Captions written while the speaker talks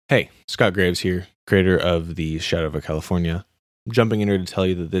Hey, Scott Graves here, creator of the Shadow of California. I'm jumping in here to tell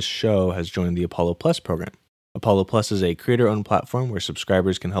you that this show has joined the Apollo Plus program. Apollo Plus is a creator-owned platform where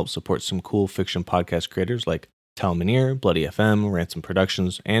subscribers can help support some cool fiction podcast creators like Tal Minear, Bloody FM, Ransom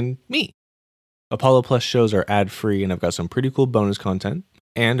Productions, and me. Apollo Plus shows are ad-free, and I've got some pretty cool bonus content.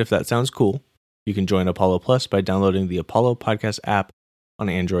 And if that sounds cool, you can join Apollo Plus by downloading the Apollo Podcast app on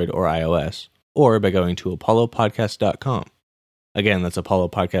Android or iOS, or by going to apollopodcast.com. Again, that's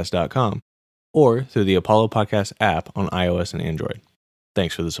apollopodcast.com, or through the Apollo Podcast app on iOS and Android.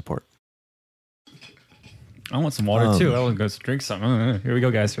 Thanks for the support. I want some water too. I want to go drink some. Here we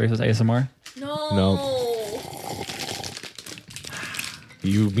go, guys. Ready for this ASMR? No.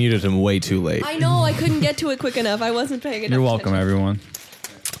 You muted him way too late. I know. I couldn't get to it quick enough. I wasn't paying enough You're welcome, attention. everyone.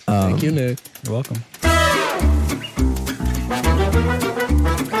 Thank you, Nick. You're welcome.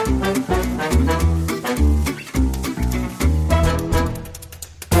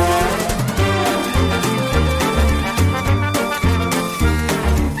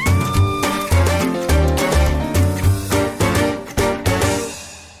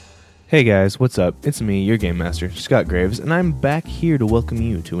 Hey guys, what's up? It's me, your Game Master, Scott Graves, and I'm back here to welcome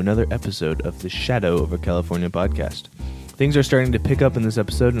you to another episode of the Shadow of California podcast. Things are starting to pick up in this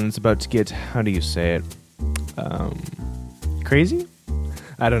episode, and it's about to get, how do you say it, crazy?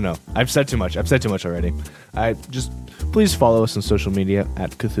 I don't know. I've said too much already. Please follow us on social media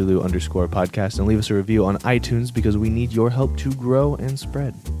at Cthulhu_podcast and leave us a review on iTunes because we need your help to grow and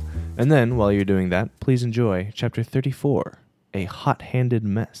spread. And then, while you're doing that, please enjoy Chapter 34, A Hot-Handed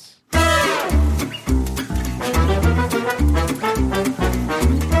Mess.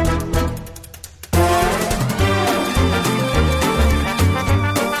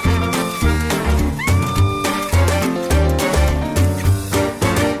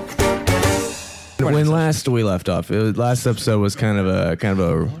 When last we left off, last episode was kind of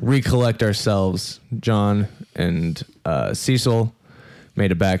a recollect ourselves. John and Cecil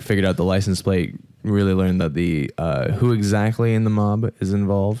made it back, figured out the license plate, really learned that the who exactly in the mob is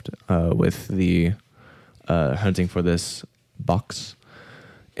involved with the hunting for this box,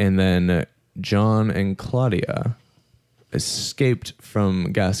 and then John and Claudia escaped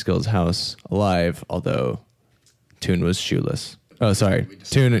from Gaskell's house alive, although Toon was shoeless. Oh, sorry.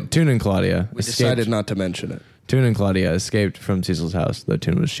 Toon and Claudia. We decided not to mention it. Toon and Claudia escaped from Cecil's house, though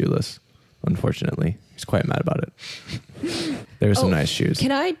Toon was shoeless. Unfortunately, he's quite mad about it. There were some nice shoes.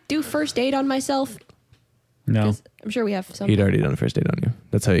 Can I do first aid on myself? No. 'Cause I'm sure we have some. He'd already done the first aid on you.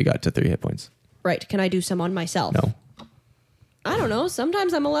 That's how you got to 3 hit points. Right. Can I do some on myself? No. I don't know.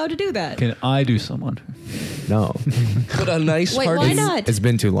 Sometimes I'm allowed to do that. Can I do someone? No. Could a nice Wait, hearty why not? It's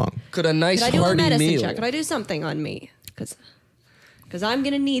been too long. Could a nice Could I do a hearty medicine meal? check? Could I do something on me? Because I'm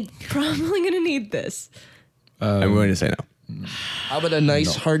probably gonna need this. I'm going to say no. How about a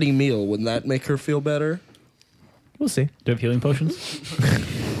nice hearty meal? Wouldn't that make her feel better? We'll see. Do you have healing potions?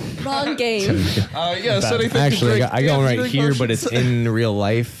 Wrong game. Yes. Anything to Actually, drink. I got one right Healing here, but potions? it's in real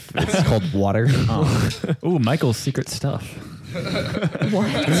life. It's called water. Ooh, Michael's secret stuff.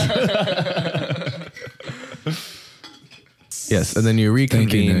 Yes, and then you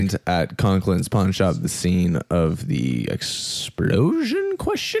Thank you, reconvened at Conklin's pawn shop, the scene of the explosion,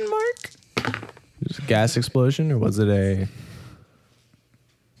 question mark? Was it a gas explosion, or was it a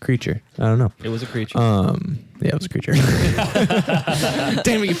creature? I don't know. It was a creature. Yeah, it was a creature.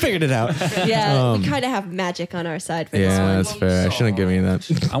 Damn it, you figured it out. Yeah, we kind of have magic on our side for this Yeah, one. that's fair. I shouldn't give you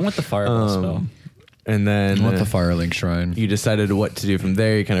that. I want the fireball spell. And then I want the Firelink Shrine. you decided what to do from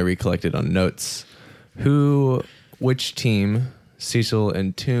there. You kind of recollected on notes. Which team, Cecil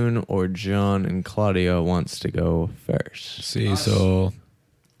and Toon or John and Claudia, wants to go first? Cecil.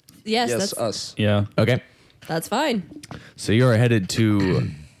 Yes, Yes, us. Yeah. Okay. that's fine. So you're headed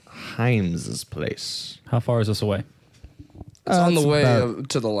to Hymes's place. How far is this away? It's on the it's way about-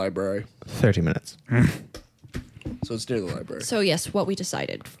 to the library. 30 minutes. So it's near the library. So yes, what we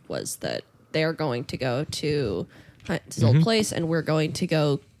decided was that they're going to go to his old place, and we're going to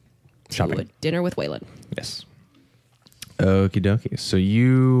go to Shopping. a dinner with Waylon. Yes. Okie dokie. So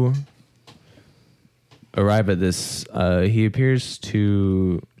you arrive at this. He appears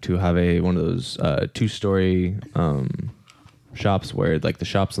to have one of those 2-story shops where like the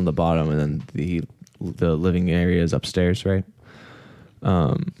shop's on the bottom and then the living area is upstairs, right?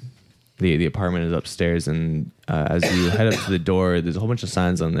 The apartment is upstairs, and as you head up to the door, there's a whole bunch of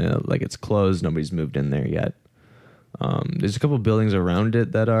signs on it like it's closed. Nobody's moved in there yet. There's a couple of buildings around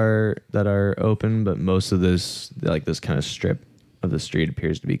it that are open, but most of this kind of strip of the street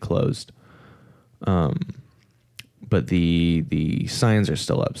appears to be closed. But the signs are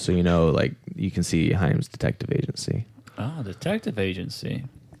still up, so like you can see Himes Detective Agency. Ah, detective agency.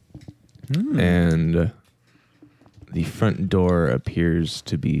 And the front door appears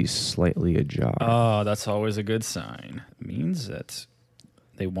to be slightly ajar. Oh, that's always a good sign. It means that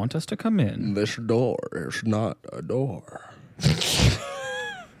they want us to come in. This door is not a door.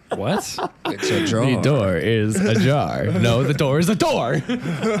 What? It's a jar. The door is ajar. No, the door is a door.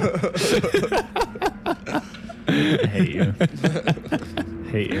 I hate you.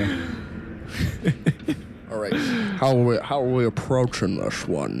 Hate you. All right. How are we approaching this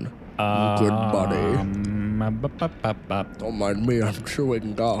one? Good buddy. Don't mind me. I'm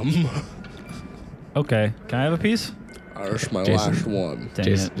chewing gum. Okay. Can I have a piece? That's my Jason. last one.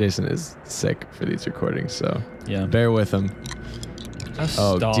 Dang Jason is sick for these recordings, so Yeah. bear with him.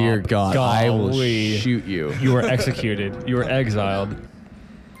 Oh, Stop. dear God. I will Golly. shoot you. You were executed. You were exiled.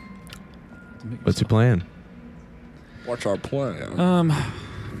 What's your plan? What's our plan? I don't know,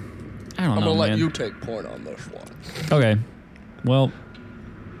 I'm gonna let man. you take point on this one. Okay. Well,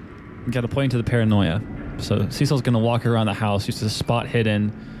 got to point to the paranoia. So Cecil's going to walk around the house, use the spot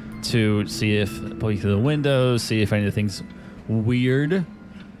hidden to see if, poke through the windows, see if anything's weird,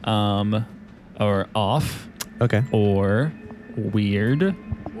 or off, Okay. or weird,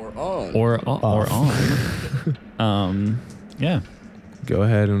 We're on. or on. Yeah. Go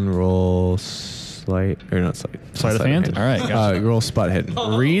ahead and roll sleight, or not sleight. Sleight of hand? All right, gotcha. Roll spot hidden.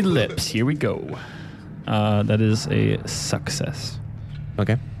 Read lips. Here we go. That is a success.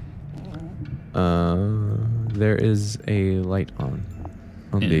 Okay. There is a light on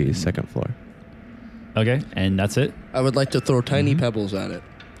the In- second floor. Okay, and that's it. I would like to throw tiny pebbles at it.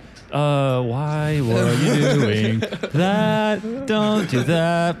 Why were you doing that? Don't do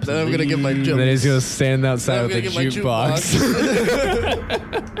that. Then I'm gonna get my please. And then he's gonna stand outside I'm with gonna a get my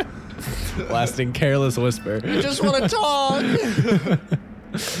jukebox, blasting "Careless Whisper." I just want to talk.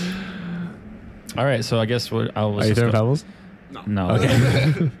 All right, so I guess I was. Are you just throwing go- pebbles? No.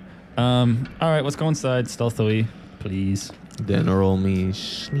 Okay. All right, let's go inside stealthily, please. Then roll me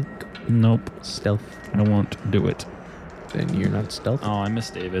sneak Nope, stealth. I won't do it. Then you're not stealth. Oh, I miss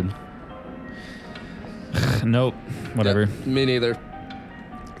David. Nope. Whatever. Yeah, me neither.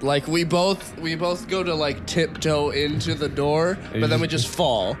 Like we both go to like tiptoe into the door, but then we just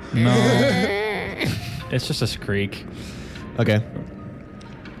fall. No. It's just a creak. Okay.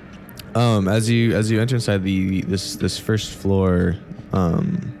 As you enter inside this first floor,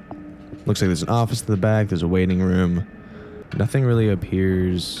 looks like there's an office in the back. There's a waiting room. Nothing really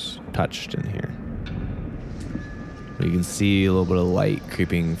appears touched in here. You can see a little bit of light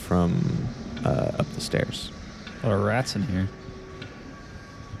creeping from up the stairs. A lot of rats in here.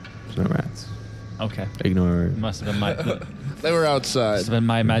 There's no rats. Okay. Ignore. Must have been my They were outside. must have been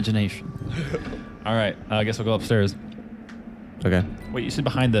my imagination. All right, I guess we'll go upstairs. Okay. Wait, you said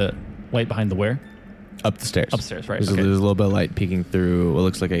behind the light behind the where? Up the stairs. Upstairs, right, There's, okay. there's a little bit of light peeking through what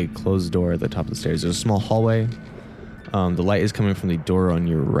looks like a closed door at the top of the stairs. There's a small hallway. The light is coming from the door on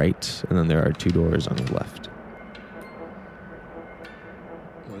your right, and then there are two doors on the left.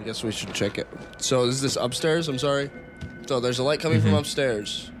 Well, I guess we should check it. So is this upstairs? I'm sorry. So there's a light coming from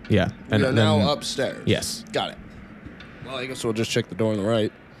upstairs. Yeah. We are then- now upstairs. Yes. Got it. Well, I guess we'll just check the door on the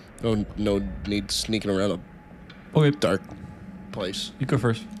right. No need sneaking around a Okay, dark place. you go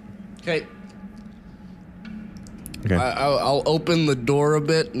first. Okay. Okay. I'll open the door a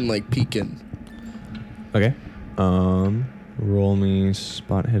bit and like peek in. Okay. Roll me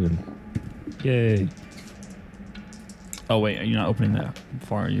spot hidden. Yay. Oh wait, you're not opening that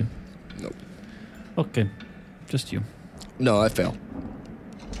far, are you? Nope. Okay, just you. No, I fail.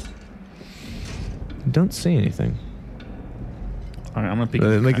 Don't see anything. All right, I'm gonna peek.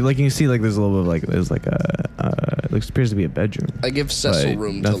 Like you can see, like there's a little bit of like there's like it looks appears to be a bedroom. I give Cecil but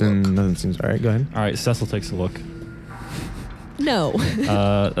room nothing, to look. Nothing seems all right. Go ahead. All right, Cecil takes a look. No.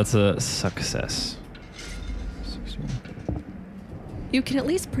 That's a success. You can at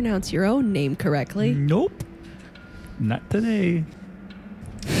least pronounce your own name correctly. Nope. Not today.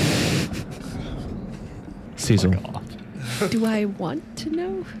 Cecil, Do I want to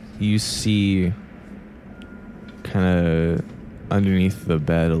know? you see kind of underneath the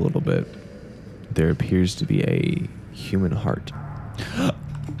bed a little bit. There appears to be a human heart.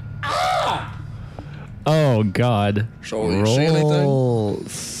 Oh God. So you see anything? Roll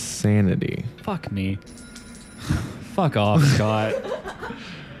sanity. Fuck me. Fuck off, Scott.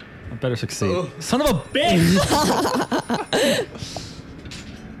 I better succeed. Son of a bitch!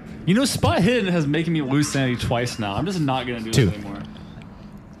 You know, spot hidden has making me lose sanity twice now. I'm just not gonna do Two. this anymore.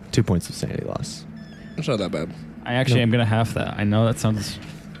 2 points of sanity loss. It's not that bad. I actually am gonna half that. I know that sounds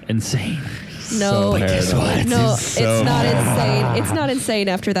insane. No, Guess what? no, It's so it's not hard. insane. It's not insane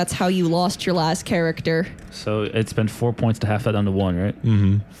after that's how you lost your last character. So it's been 4 points to half that down to 1, right?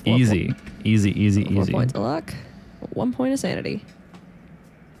 Mm-hmm. Easy. 4 points of luck, 1 point of sanity.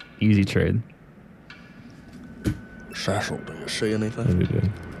 Easy trade. Cecil, do you see anything? What are we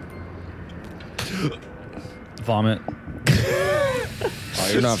doing? Vomit. Oh,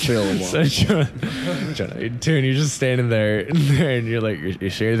 you're not feeling well. So, Toon, you're just standing there, and you're like, you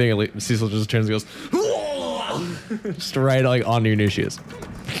sure anything? And Cecil just turns and goes, just right like onto your new shoes.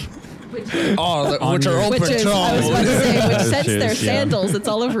 Oh, which are open Which is, I was toes. about to say, which since Shoes, they're yeah. sandals, it's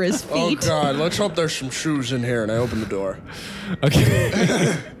all over his Oh feet. God, let's hope there's some shoes in here. And I open the door.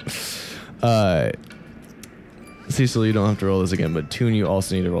 Okay. Cecil, you don't have to roll this again, but Toon, you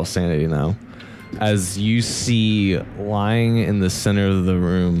also need to roll sanity now. As you see, lying in the center of the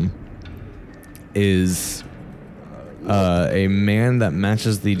room is a man that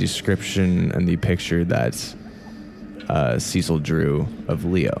matches the description and the picture that Cecil drew of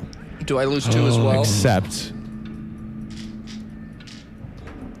Leo. Do I lose 2 as well? Except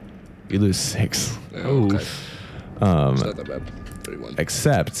you lose 6. Oh, okay. It's not that bad. 31.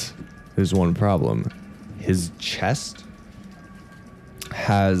 Except there's one problem. His chest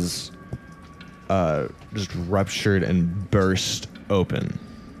has just ruptured and burst open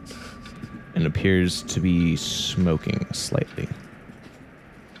and appears to be smoking slightly.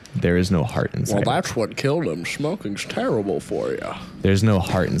 There is no heart inside. Well, it. that's what killed him. Smoking's terrible for you. There's no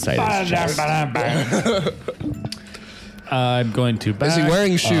heart inside his chest. I'm going to back Is he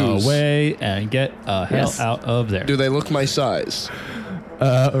wearing shoes? away and get hell Yes. out of there. Do they look my size?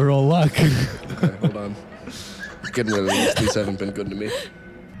 Roll luck. Okay, hold on. Getting rid of these. These haven't been good to me.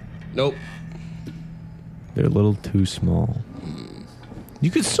 Nope. They're a little too small.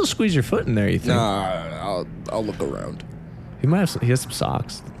 You could still squeeze your foot in there, you think? Nah, I'll look around. He might have. He has some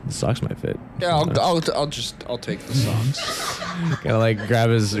socks. The socks might fit. Yeah, I'll take the socks. Gotta like grab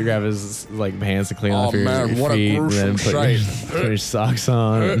his like hands to clean Oh, off your, man, your what a feet, and gruesome then put sight. your socks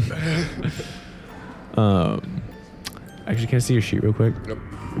on. Actually, can I see your sheet real quick? Yep.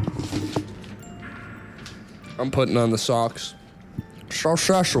 I'm putting on the socks. So,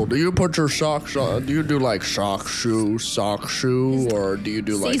 Cecil, do you put your socks on? Do you do like sock, shoe, or do you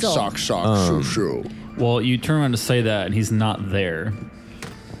do like Cecil. sock, shoe? Well, you turn around to say that, and he's not there.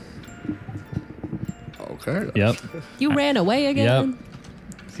 Okay. Yep. You ran away again?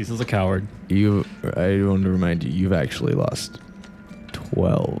 Yep. Cecil's a coward. I want to remind you, you've actually lost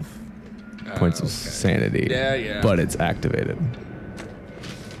 12 points of sanity. Yeah. But it's activated.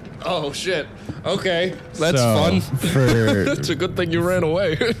 Oh shit. Okay, that's So, fun. For It's a good thing you ran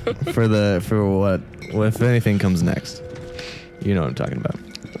away. for what if anything comes next, you know what I'm talking about.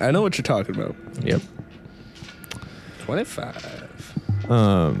 I know what you're talking about. Yep. 25.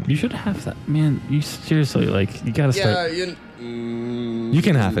 You should have that, man. You seriously you gotta start. Yeah, You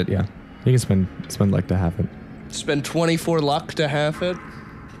can half it. Yeah. You can spend like to half it. spend 24 luck to half it.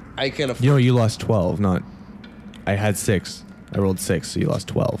 I can afford. You know, you lost 12, not. I had 6. I rolled 6, so you lost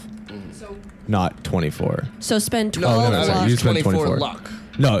 12. Not 24. So spend No, 12 no, luck. sorry, you spent 24 24. luck.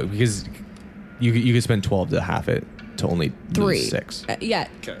 No, because you could spend 12 to half it to only 3. lose 6. Yeah.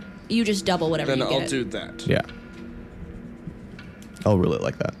 Okay. You just double whatever Then you I'll get. do that. Yeah. I'll rule it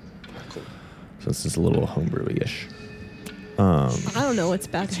like that. Cool. So it's just a little homebrewy-ish. I don't know what's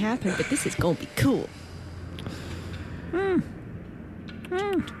about to happen, but this is going to be cool.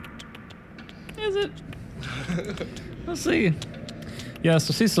 Is it? Let's see. Yeah,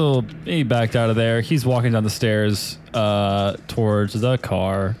 so Cecil, he backed out of there. He's walking down the stairs towards the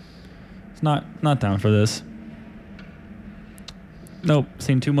car. He's not down for this. Nope,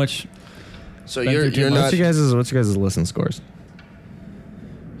 seen too much. So Been you're through too not. What's your guys' listen scores?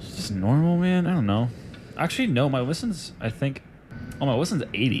 It's just normal, man. I don't know. Actually, no, my listen's, I think, my listen's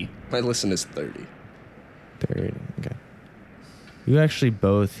 80. My listen is 30. 30. Okay. You actually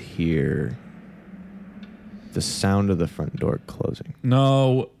both hear the sound of the front door closing.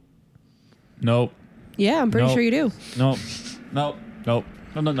 No. Nope. Yeah, I'm pretty Nope. sure you do. Nope. Nope. Nope.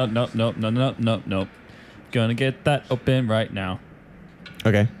 Nope. Gonna get that open right now.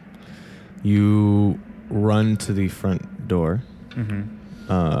 Okay. You run to the front door. Mm-hmm.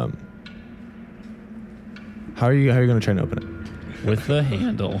 How are you going to try and open it? With the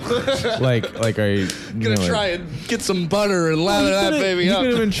handle. like are you Gonna try and get some butter and lather that baby you up. could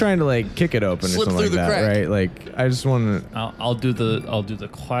have been trying to like kick it open Slip or something through like the that, crack. right? Like I just want to. I'll do the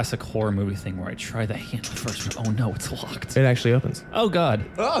classic horror movie thing where I try the handle first. Oh no, it's locked. It actually opens. Oh god.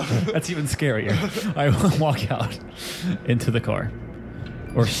 That's even scarier. I walk out into the car.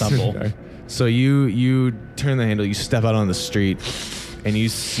 Or stumble. Okay. So you turn the handle, you step out on the street, and you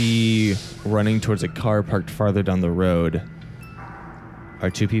see running towards a car parked farther down the road are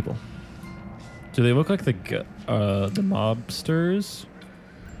 2 people. Do they look like the mobsters?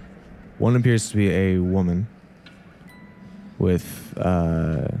 One appears to be a woman with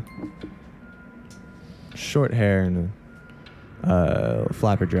short hair and a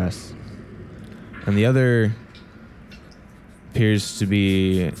flapper dress. And the other appears to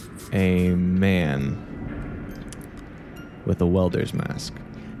be a man with a welder's mask.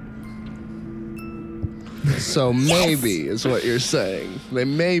 So maybe is what you're saying. They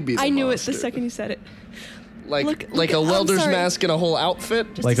may be the I knew it monster. the second you said it. Like Look, like a I'm welder's sorry. mask and a whole outfit.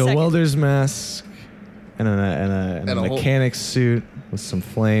 Just Like a a second. welder's mask and a And a whole- mechanic's suit with some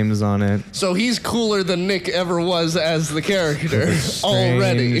flames on it. So he's cooler than Nick ever was as the character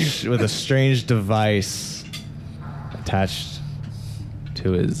already. With a strange device attached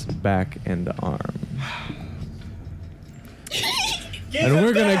to his back and arm. And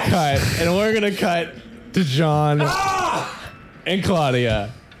we're gonna cut to John and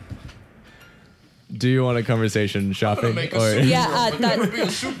Claudia. Do you want a conversation shopping? Yeah, that, be a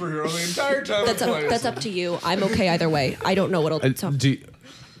superhero the entire time. that's up to you. I'm okay either way. I don't know what'll. Is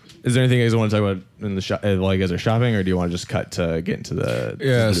there anything you guys want to talk about in the shop while you guys are shopping, or do you want to just cut to get into the?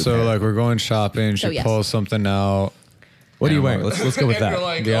 Yeah, the so like we're going shopping. She So, yes. pulls something out. what are you and wearing? we're- Let's go with And that. you're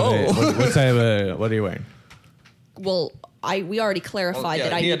like, Do you have oh. what type of what are you wearing? Well, we already clarified Well, yeah,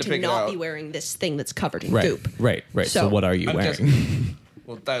 that I he had need to to pick it not out. be wearing this thing that's covered in Right, goop. right. So So, what are you I'm wearing? guessing-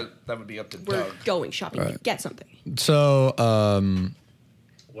 Well, that would be up to We're Doug. going shopping to Right. get something. So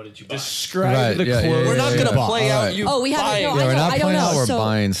What did you buy? Describe Right, the yeah, yeah, clothes. yeah, We're not yeah. gonna play out Alright. you. Oh, we haven't. buying No, it. yeah, we're I not don't playing know. how we're So,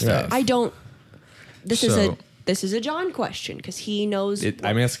 buying stuff. I don't. This is So- a John question because he knows.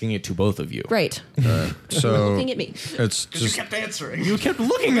 I'm asking it to both of you. Great. So Looking at me. it's You just kept answering. You kept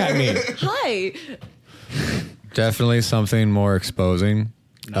looking at me. Hi. definitely something more exposing.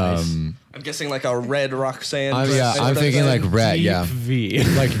 I'm guessing like a red Roxanne. dress Yeah, type I'm of thinking thing. like red. Deep Yeah, V.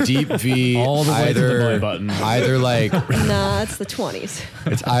 like deep V. All the way to the belly button. Either like Nah, it's the 20s.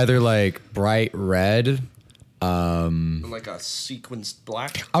 it's either like bright red. like a sequenced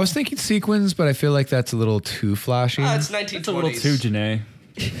black. I was thinking sequins, but I feel like that's a little too flashy. It's 1920s. It's a little too Janae.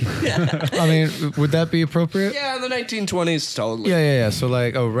 I mean, would that be appropriate? Yeah, the 1920s, totally. Yeah. So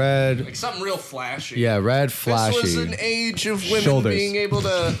like a red. Like something real flashy. Yeah, red flashy. This was an age of women Shoulders. being able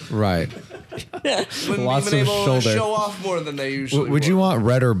to Right. women Lots being of able shoulder. to show off more than they usually Would you want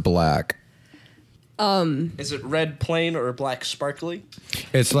red or black? Is it red plain or black sparkly?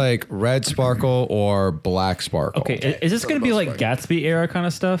 It's like red sparkle or black sparkle. Okay, is this for going the to be most like part. Gatsby era kind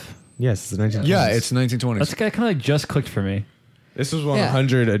of stuff? Yes, it's the 1920s. Yeah, it's 1920s. That's kind of like just clicked for me. This was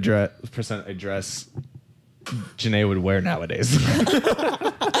 100% a dress Janae would wear nowadays.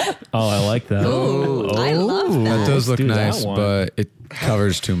 Oh, I like that. Ooh, I love that that. does look do that nice, one. but it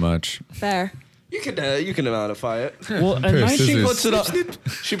covers too much. Fair. You can modify it. Well, a Pair of 19 scissors. Puts it on.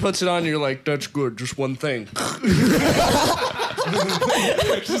 She puts it on. And you're like, that's good. Just one thing.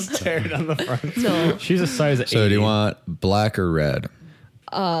 Just tear it on the front. No. She's a size 80. So do you want black or red?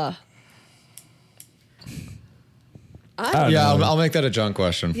 Yeah, I'll make that a John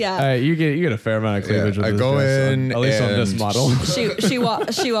question. Yeah. You get a fair amount of cleavage Yeah, with I this go dress, in at least on this and- model. She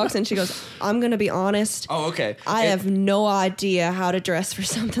walks in. She goes, I'm gonna be honest. Oh, okay. I have no idea how to dress for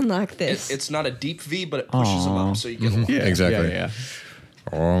something like this. It's not a deep V, but it pushes them Aw. up, so you get a lot. Yeah, exactly. Yeah.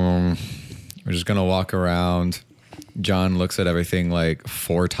 We're just gonna walk around. John looks at everything like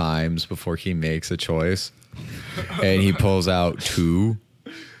 4 times before he makes a choice, and he pulls out 2,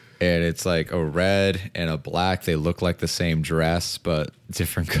 and it's like a red and a black. They look like the same dress, but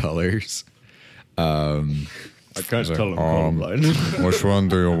different colors. I can't like, tell them Which one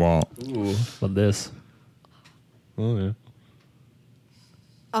do you want? Ooh, but this. Oh, yeah.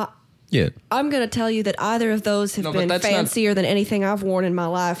 Yeah, I'm gonna tell you that either of those have No, but been that's not- fancier than anything I've worn in my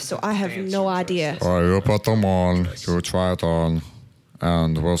life, so I have no idea. all right. You put them on. You try it on,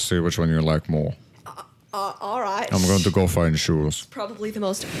 and we'll see which one you like more. All right. I'm going to go find shoes. Probably the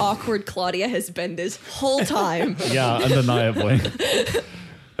most awkward Claudia has been this whole time. Yeah, undeniably.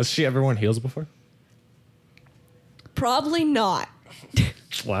 Has she ever worn heels before? Probably not.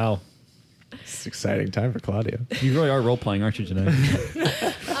 Wow. It's an exciting time for Claudia. You really are role playing, aren't you, Janae?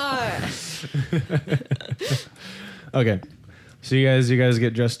 Okay. So you guys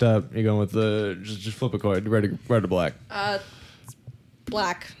get dressed up. You're going with the just flip a coin, red or black.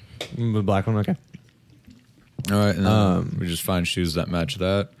 Black. The black one, okay. All right, and then we just find shoes that match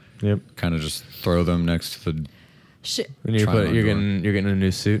that. Yep. Kind of just throw them next to the. Shit. And you're Try 'em on getting a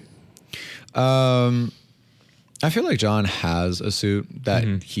new suit. I feel like John has a suit that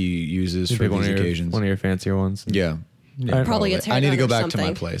he uses You for pick these occasions. one of your fancier ones. Yeah. Alright. Probably gets hair I need to done go or back to my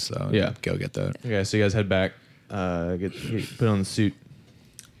something. place though. Yeah. Go get that. Okay, so you guys head back. Get put on the suit.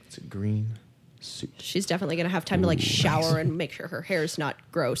 It's green. suit. She's definitely gonna have time to like shower and make sure her hair's not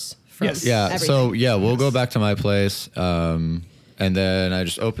gross from Yeah. everything. So yeah, we'll go back to my place, and then I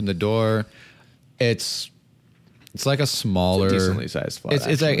just open the door. It's like a smaller, Decently sized flat.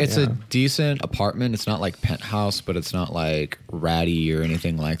 It's a decent apartment. It's not like penthouse, but it's not like ratty or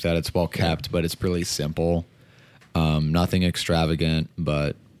anything like that. It's well kept, but it's really simple. Nothing extravagant,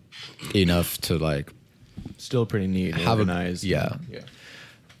 but enough to like still pretty neat, have organized. yeah.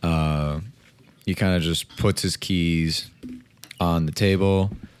 He kind of just puts his keys on the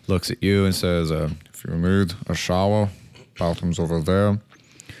table, looks at you, and says, If you need a shower, bathroom's over there.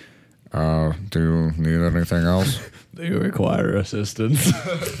 Do you need anything else? Do you require assistance?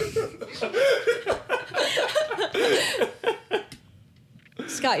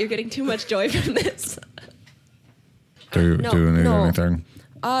 Scott, you're getting too much joy from this. Do you need no. anything?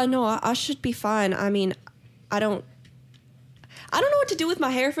 No, I should be fine. I mean, I don't know what to do with my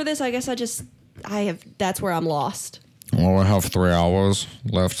hair for this. I guess that's where I'm lost. Well, we have 3 hours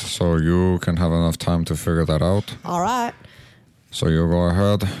left, so you can have enough time to figure that out. All right. So you go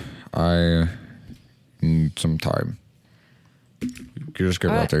ahead. I need some time. You just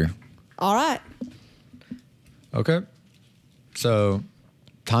get All right. ready. All right. okay. So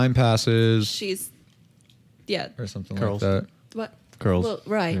time passes She's, yeah. or something Curls. like that. What? Curls. Well,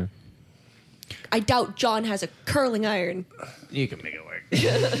 right. Yeah. I doubt John has a curling iron. You can make it work.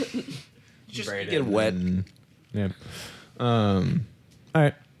 Just Braid get it wet. and- yeah. All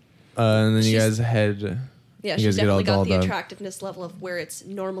right. And then you She's- guys head. Yeah, You she's guys get all definitely got dolled the up. attractiveness level of where it's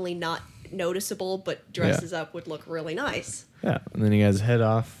normally not noticeable, but dresses up would look really nice. Yeah. And then you guys head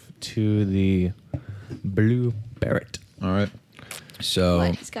off to the Blue Barret. All right. So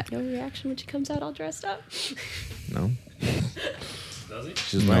What? He's got no reaction when she comes out all dressed up. No. Does he?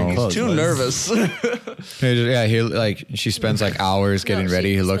 She's wearing clothes. Too Liz. nervous. he like she spends like hours getting No,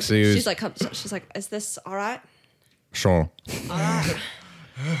 ready. He looks at you. She's like, is this all right? Sure. All right.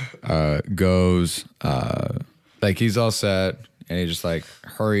 Goes like he's all set, and he just like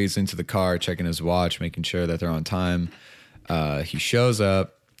hurries into the car, checking his watch, making sure that they're on time. He shows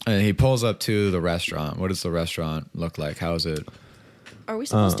up and he pulls up to the restaurant. What does the restaurant look like? How is it? Are we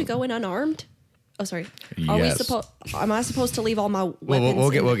supposed to go in unarmed? Oh, sorry. Are we Yes. supposed? Am I supposed to leave all my weapons? We'll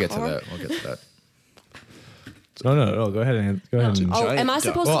in the get to car? that. We'll get to that. No. Go ahead and go ahead. And, Oh, Giant am I duck.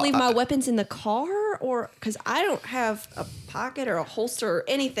 supposed Well, to leave my weapons in the car, or because I don't have a pocket or a holster or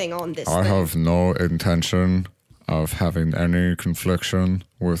anything on this? I thing. have no intention of having any confliction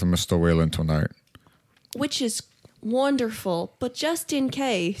with Mr. Whalen tonight. Which is wonderful, but just in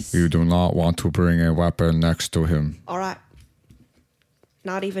case. You do not want to bring a weapon next to him. All right.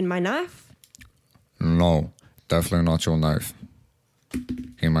 Not even my knife? No, definitely not your knife.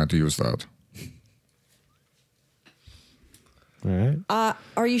 He might use that. all right.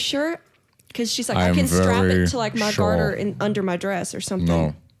 Are you sure? Because she's like, I I am can strap very it to like my sure. garter under my dress or something.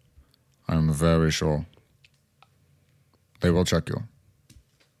 No, I'm very sure. They will check you.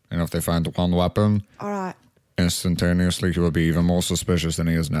 And if they find one weapon, All right. instantaneously he will be even more suspicious than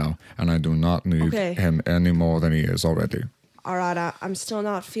he is now. And I do not need Okay. him any more than he is already. All right. I'm still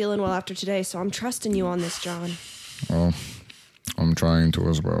not feeling well after today, so I'm trusting you on this, John. Well, I'm trying to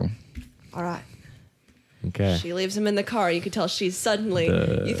as well. All right. Okay. She leaves him in the car. You could tell she's suddenly.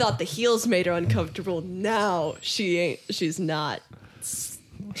 You thought the heels made her uncomfortable. Now she ain't. She's not. She's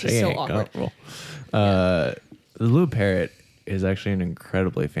so Ain't awkward. comfortable. The Blue Parrot is actually an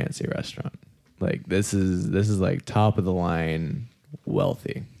incredibly fancy restaurant. Like this is like top of the line,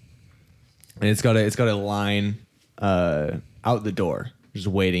 wealthy, and it's got a line out the door, just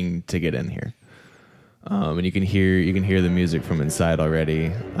waiting to get in here. And you can hear the music from inside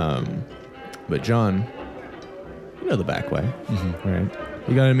already. But John, you know the back way, right?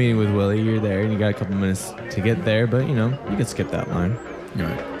 You got a meeting with Willie. You're there, and you got a couple minutes to get there. But you can skip that line.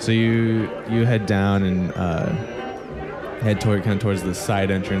 Right. So you head down and head towards the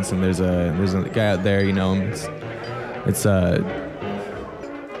side entrance, and there's a guy out there. You know him.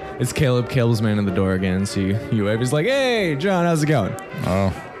 It's Caleb. Caleb's man at the door again. So you wave. He's like, "Hey, John, how's it going?"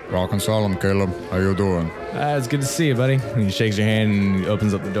 Oh, rock and solemn, Caleb. How you doing? It's good to see you, buddy. And he shakes your hand and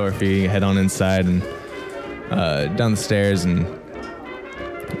opens up the door for you. You head on inside and down the stairs. And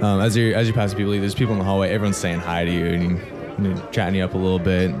as you pass people, there's people in the hallway. Everyone's saying hi to you and chatting you up a little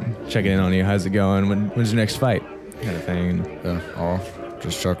bit, checking in on you. How's it going? When's your next fight? Kind of thing. Yeah, oh,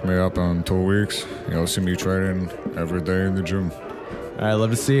 just check me up in 2 weeks. You'll see me training every day in the gym. All right,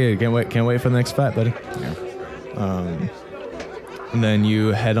 love to see you. Can't wait for the next fight, buddy. Yeah. And then you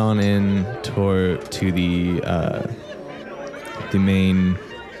head on in to the main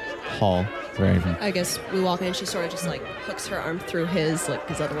hall Right. I guess we walk in and she sort of just like hooks her arm through his, like,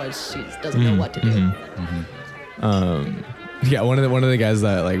 because otherwise she doesn't know what to do. Yeah, one of the guys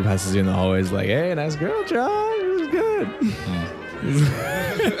that like passes you in the hallway is like, "Hey, nice girl, John. It was good."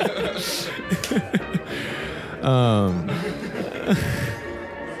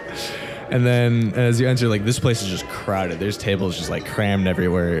 And then as you enter, like, this place is just crowded. There's tables just like crammed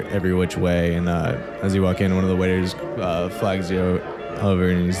everywhere, every which way. And as you walk in, one of the waiters flags you over,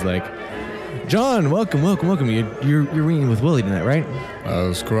 and he's like, "John, welcome. You're meeting with Willie tonight, right?"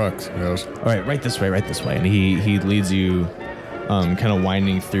 That's correct, yes. All right, right this way. And he leads you, kind of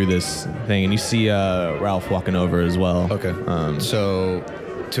winding through this thing, and you see Ralph walking over as well. Okay. So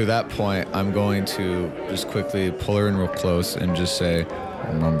to that point, I'm going to just quickly pull her in real close and just say,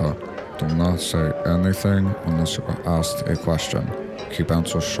 Remember, do not say anything unless you are asked a question. Keep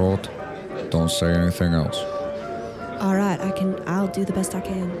answers short. Don't say anything else. All right, I'll do the best I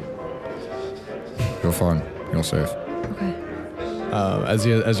can. You're fine. You're safe. Okay. As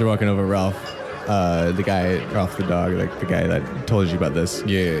you're walking over, Ralph the dog, like the guy that told you about this.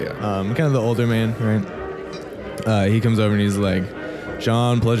 yeah. Kind of the older man, right? He comes over and he's like,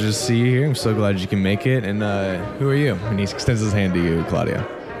 "John, pleasure to see you here. I'm so glad you can make it. And who are you?" And he extends his hand to you, Claudia.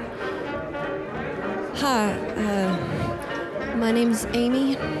 Hi, my name's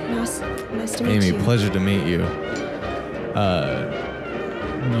Amy. Nice to meet you. Amy, pleasure to meet you.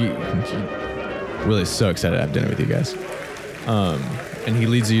 Willie's so excited to have dinner with you guys. And he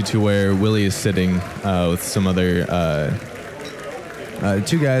leads you to where Willie is sitting with some other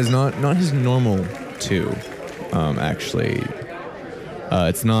two guys, not his normal two, actually.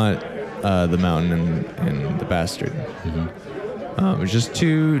 It's not the Mountain and the Bastard. It's just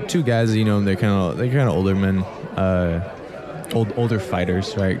two guys. You know, they're kind of older men, older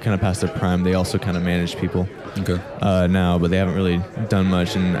fighters, right? Kind of past their prime. They also kind of manage people. Okay. Now, but they haven't really done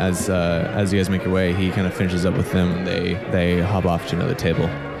much. And as you guys make your way, he kind of finishes up with them. And they hop off to another table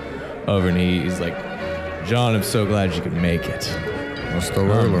over, and he's like, "John, I'm so glad you could make it. Mr.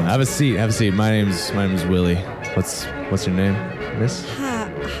 Whalen. Have a seat. My name's Willie. What's your name, Miss?" Hi,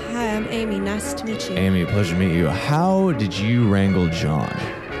 I'm Amy. Nice to meet you. Amy, pleasure to meet you. How did you wrangle John?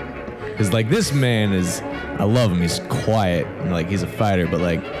 Because like this man I love him. He's quiet and like he's a fighter, but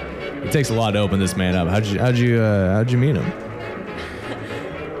like it takes a lot to open this man up. How'd you meet him?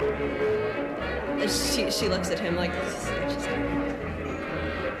 She looks at him like,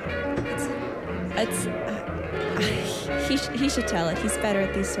 he should tell it. He's better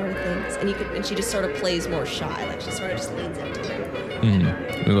at these sort of things. And she just sort of plays more shy. Like she sort of just leans into him.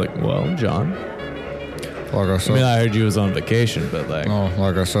 You're like, "Well, John, Like I I said, mean, I heard you was on vacation, but like,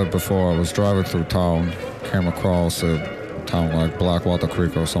 like I said before, I was driving through town, came across a town like Blackwater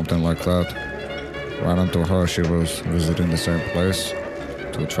Creek or something like that. Ran into her. She was visiting the same place.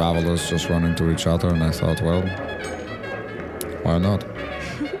 Two travelers just run into each other, and I thought, well, why not?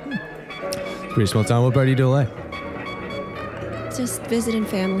 pretty small town. What part do you do LA? Just visiting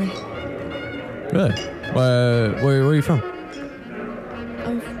family. Really? Where are you from?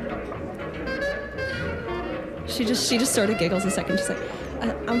 She just sort of giggles a second. She's like,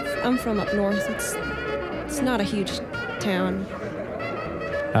 I'm from up north. It's not a huge town.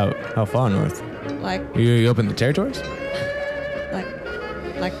 How far north? Like You up in the territories?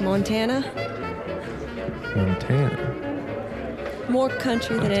 like Montana. Montana. More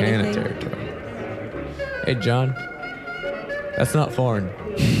country than Montana anything. territory. Hey, John. That's not foreign.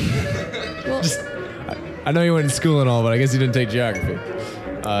 Well, I know you went to school and all, but I guess you didn't take geography.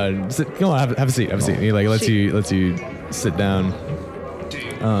 Come on, have a seat. Have a seat. He like lets you sit down.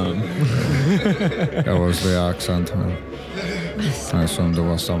 That was the accent. I assumed it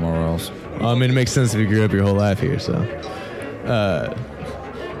was somewhere else. I mean, it makes sense if you grew up your whole life here. So,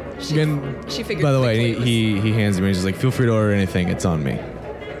 again, she figured. by the way, quickly it he hands me. He's just like, "Feel free to order anything. It's on me." was-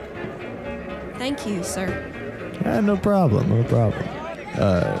 Thank you, sir. Yeah, no problem.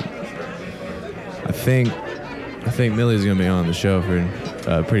 I think Millie's gonna be on the show for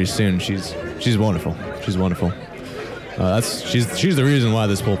pretty soon. She's wonderful. She's wonderful. She's the reason why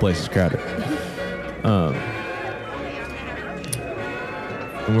this whole place is crowded.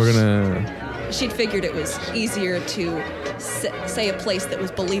 And we're gonna. She'd figured it was easier to say a place that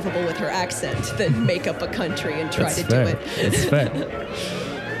was believable with her accent than make up a country and try to do it. It's fair.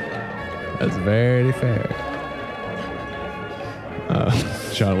 That's very fair.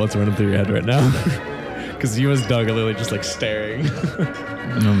 Sean, what's running through your head right now? Because you as Doug are literally just like staring.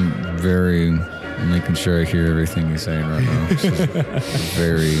 I'm making sure I hear everything he's saying right now.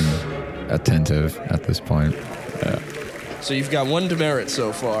 Very attentive at this point. So you've got one demerit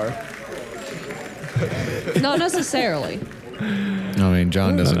so far. Not necessarily. I mean,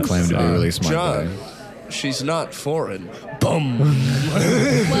 John doesn't claim to be really smart. John, guy. she's not foreign. Boom. Well,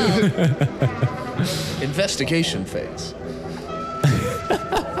 Investigation phase.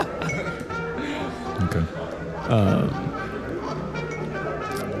 Okay.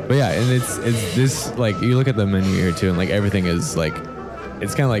 But yeah, and it's this, like, you look at the menu here too, and like everything is like,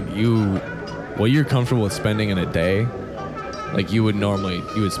 it's kind of like what you're comfortable with spending in a day. Like you would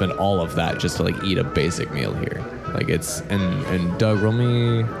spend all of that just to like eat a basic meal here. Like it's and Doug, roll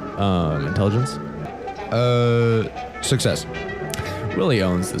me intelligence. Success. Willie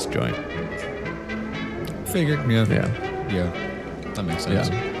owns this joint. Figured. Yeah. Yeah. Yeah. That makes sense.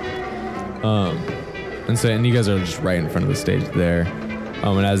 Yeah. And you guys are just right in front of the stage there.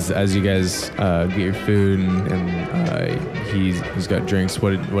 And as you guys get your food and he's got drinks.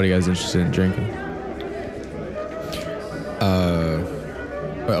 What are you guys interested in drinking?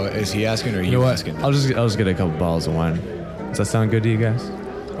 Well, is he asking or are You know you what? asking? I'll just get a couple bottles of wine. Does that sound good to you guys?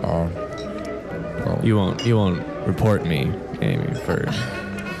 Well, You won't report me, Amy, for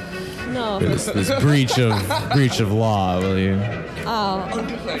no. this breach of law, will you? Oh,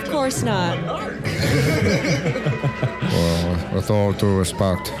 of course not. well, with all due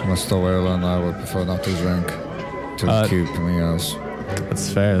respect, Mr. Whalen, I would prefer not to drink to keep me as That's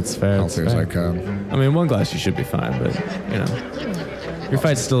fair. healthy as I can. I mean, one glass you should be fine, but you know, your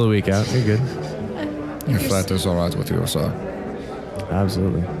fight's still a week out. You're good. If that is all right with you, sir.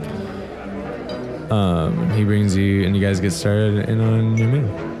 Absolutely. He brings you, and you guys get started in on your meal,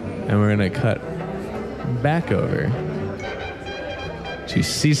 and we're gonna cut back over to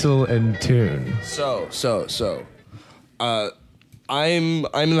Cecil and Toon. So. I'm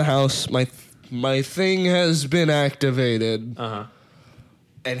in the house. My thing has been activated.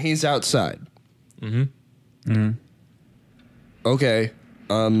 And he's outside. Okay.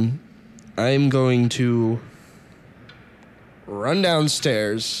 I'm going to run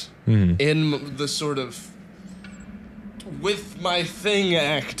downstairs in the sort of with my thing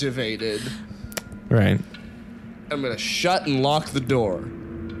activated. Right. I'm gonna shut and lock the door,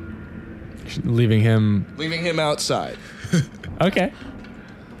 Leaving him. leaving him outside. Okay.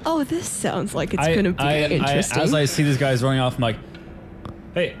 Oh, this sounds like it's going to be interesting. As I see these guys running off, I'm like,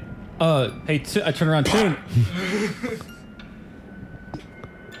 hey, I turn around, Toon.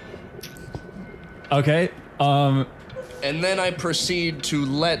 Okay. And then I proceed to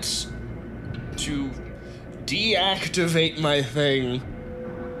deactivate my thing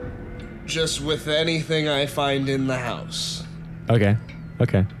just with anything I find in the house. Okay.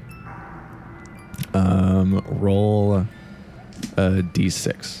 Roll a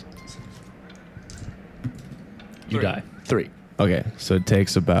d6. You die. 3. Okay, so it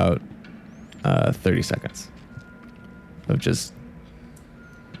takes about 30 seconds of just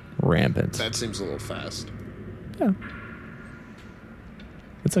rampant. That seems a little fast. Yeah.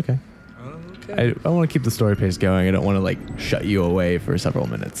 It's okay. Okay. I want to keep the story pace going. I don't want to like shut you away for several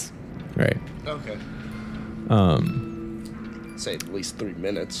minutes. Right. Okay. Say at least 3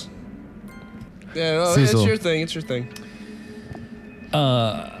 minutes. Yeah, no, Cecil. it's your thing.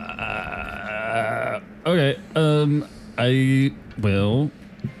 Okay. I will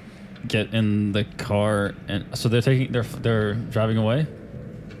get in the car, and so they're driving away.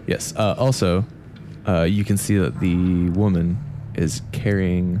 Yes. Also, you can see that the woman is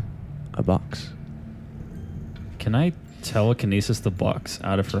carrying a box. Can I telekinesis the box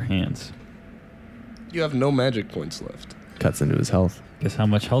out of her hands? You have no magic points left. Cuts into his health. Guess how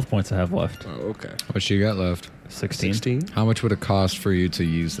much health points I have left? Oh, okay. What you got left? 16. 16? How much would it cost for you to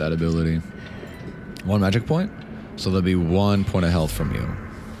use that ability? 1 magic point? So there'll be 1 point of health from you.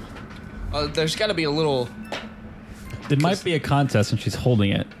 There's got to be a little... There might be a contest, and she's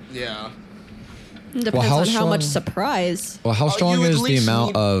holding it. Yeah. Depends how on how much strong- surprise. Well, how strong you at is the least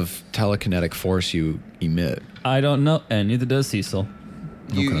amount need- of telekinetic force you emit? I don't know, and neither does Cecil.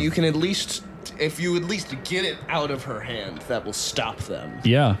 You can at least... If you at least get it out of her hand, that will stop them.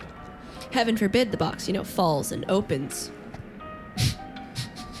 Yeah. Heaven forbid the box, falls and opens.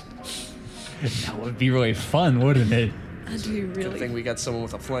 That would be really fun, wouldn't it? That'd be Good really. thing we got someone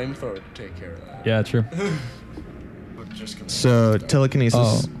with a flamethrower to take care of that. Yeah, true. So telekinesis,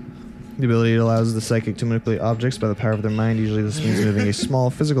 Oh. the ability allows the psychic to manipulate objects by the power of their mind. Usually this means moving a small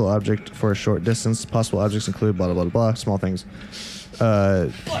physical object for a short distance. Possible objects include blah, blah, blah, blah, small things.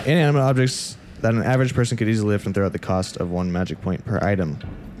 Inanimate objects that an average person could easily lift and throw at the cost of 1 magic point per item.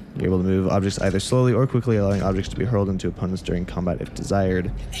 You're able to move objects either slowly or quickly, allowing objects to be hurled into opponents during combat if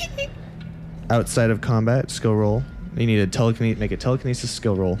desired. Outside of combat, skill roll. You need to make a telekinesis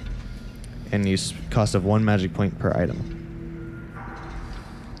skill roll and use cost of 1 magic point per item.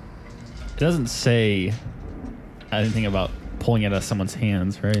 It doesn't say anything about pulling it out of someone's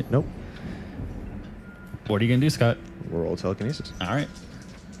hands, right? Nope. What are you going to do, Scott? Roll telekinesis. All right.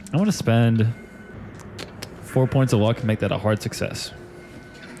 I want to spend 4 points of luck and make that a hard success.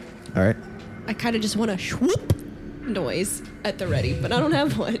 All right. I kind of just want a swoop noise at the ready, but I don't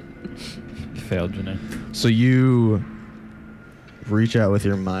have one. You failed, Janae. So you reach out with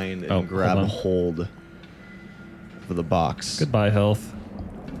your mind and Oh, grab hold on. hold of the box. Goodbye, health.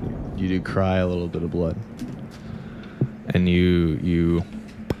 You do cry a little bit of blood, and the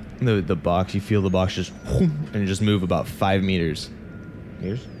box. You feel the box just and just move about 5 meters.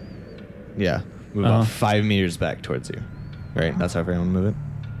 Meters? Yeah, move about 5 meters back towards you. Right, that's how far you want to move it.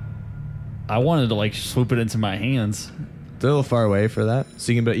 I wanted to like swoop it into my hands. It's a little far away for that,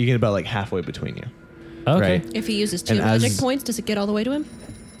 so you can get about like halfway between you. Okay. Right. If he uses 2 And magic as- points, does it get all the way to him?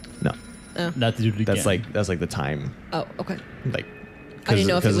 No, Not to do it again. that's like the time. Oh, okay. Like, I didn't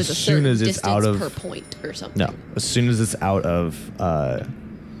know if it was a as soon certain as it's distance out of per point or something. no, as soon as it's out of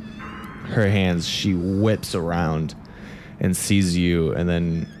her hands, she whips around and sees you, and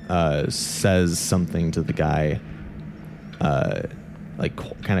then says something to the guy, like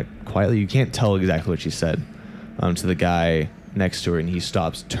kind of quietly. You can't tell exactly what she said to the guy next to her, and he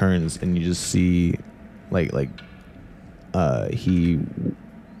stops, turns, and you just see, he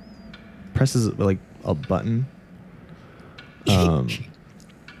presses like a button,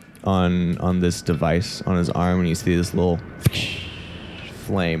 on this device on his arm, and you see this little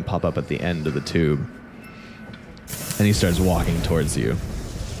flame pop up at the end of the tube, and he starts walking towards you.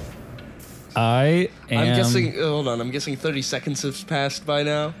 I am. I'm guessing. Hold on. I'm guessing 30 seconds have passed by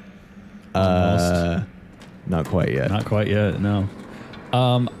now. Not quite yet. Not quite yet, no.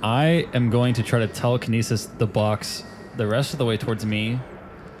 I am going to try to telekinesis the box the rest of the way towards me,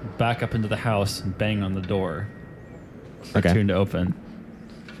 back up into the house, and bang on the door. Okay. Tune to open.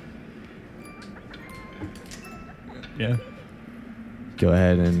 Yeah. Go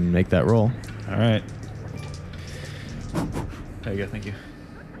ahead and make that roll. All right. There you go. Thank you.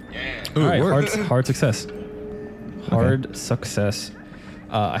 Ooh, All right. it worked. Hard success. Hard success.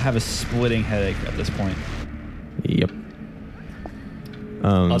 I have a splitting headache at this point. Yep.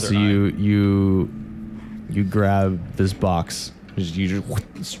 Other So eye. you grab this box, you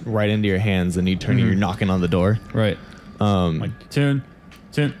just right into your hands, and you turn and you're knocking on the door. Right. Like tune.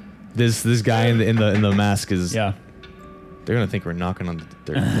 This guy in the mask is. Yeah. They're gonna think we're knocking on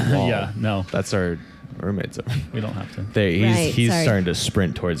the wall. Yeah. No, That's our roommates. we don't have to. He's Right, sorry. starting to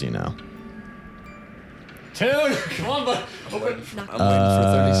sprint towards you now. Tune. Come on, bud. I'm waiting for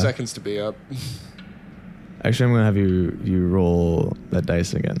 30 seconds to be up. Actually, I'm gonna have you roll that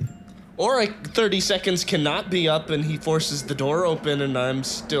dice again. Or 30 seconds cannot be up and he forces the door open and I'm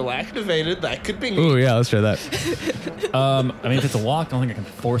still activated. That could be me. Ooh, yeah, let's try that. I mean, if it's a lock, I don't think I can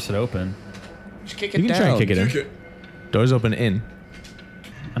force it open. Just kick it You can down. try and kick it in. Doors open in.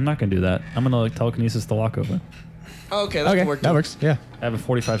 I'm not gonna do that. I'm gonna like telekinesis the lock open. Okay, that Okay, worked. that works. Yeah. I have a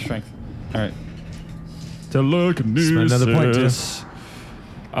 45 strength. All right. Telekinesis. Spend another point, too.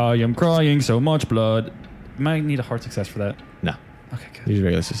 I am crying so much blood. Might need a hard success for that. No. Okay, good. Use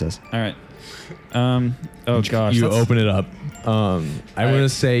regular success. All right. Oh gosh. You that's- open it up. I'm Alright. gonna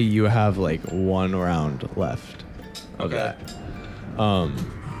say you have like 1 round left of Okay. that. All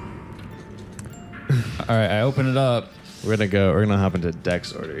right. I open it up. We're gonna hop into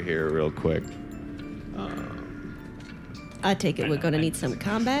Dex order here real quick. I take it we're going to need some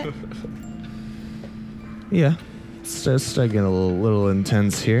combat. Yeah. Start getting a little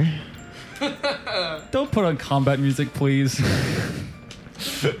intense here. Don't put on combat music, please.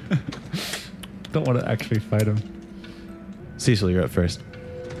 Don't want to actually fight him. Cecil, you're up first.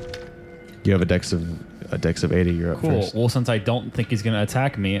 You have a dex of 80. You're up Cool. first. Well, since I don't think he's gonna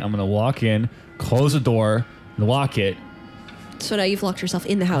attack me, I'm gonna walk in, close the door, lock it. So now you've locked yourself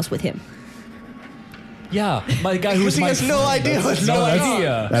in the house with him. Yeah, my guy who's He my has no idea what's no going on.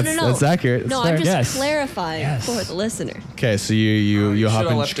 idea. That's accurate. No, That's fair. I'm just Yes. clarifying Yes. for the listener. Okay, so you hop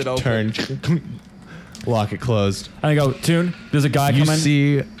should've in, left it open. turn, lock it closed. And I go, Tune. There's a guy You coming.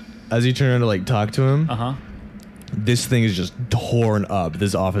 see, as you turn around to like talk to him, Uh huh. this thing is just torn up.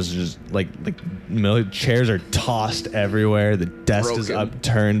 This office is just like chairs are tossed everywhere. The desk is Broken.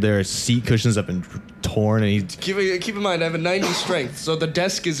 upturned. There are seat cushions have been torn, and Keep in mind, I have a 90 strength, so the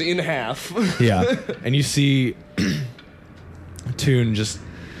desk is in half. yeah. And you see Toon just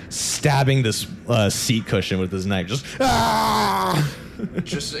stabbing this seat cushion with his knife. Just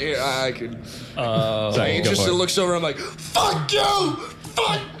Just, I could. sorry, He go just for it. looks over. I'm like, "Fuck you!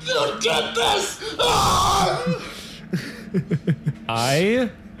 Fuck you! Get this!" Ah! I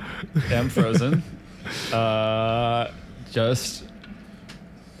am frozen. I'm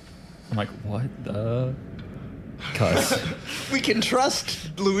like, what the? We can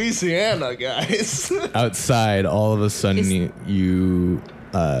trust Louisiana, guys. Outside, all of a sudden, you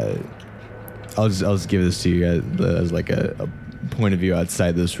I'll just give this to you guys as like a point of view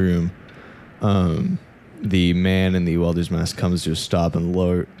outside this room. The man in the welder's mask comes to a stop and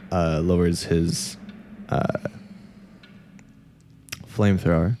lowers his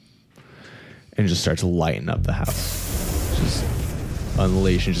flamethrower and just starts lighting up the house. Just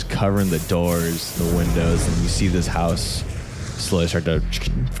unleashing, just covering the doors, the windows, and you see this house slowly start to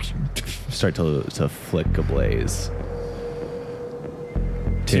flick ablaze.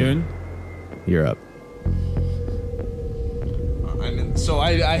 Tune. You're up. So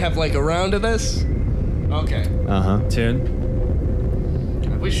I have like a round of this? Okay. Tune.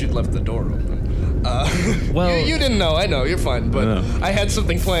 We should left the door open. Well, you didn't know. I know. You're fine. But No. I had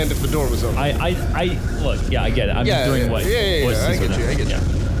something planned if the door was open. I look. Yeah, I get it. I'm just doing what. Yeah. what I Cecil get you. does. I get you.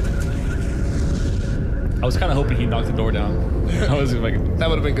 I was kind of hoping he'd knock the door down. I was like, That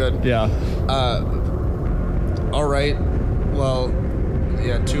would have been good. yeah. All right. Well,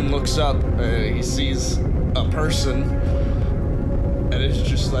 yeah. Toon looks up. He sees a person, and it's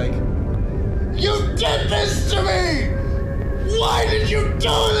just like, "You did this to me! Why did you do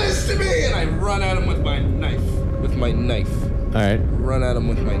this to me?" And I run at him with my knife. All right. Run at him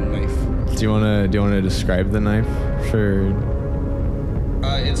with my knife. Do you wanna describe the knife for?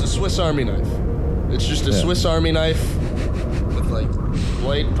 It's a Swiss Army knife. It's just a Yeah. Swiss Army knife with like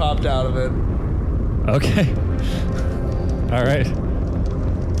blade popped out of it. Okay. All right.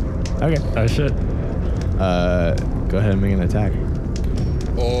 Okay. Oh shit. Go ahead and make an attack.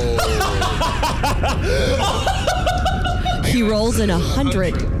 Oh. He rolls in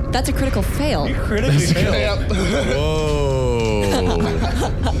 100. That's a critical fail. Critically failed. Whoa.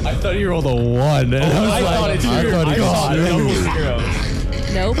 I thought you rolled a 1. And I thought it's weird. I thought it was 0.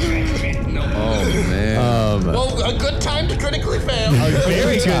 Nope. Oh, man. Well, a good time to critically fail.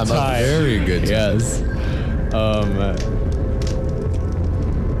 Very good A time. very good time. Yes. I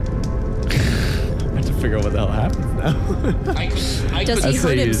have to figure out what the hell happens now. I Does could, he say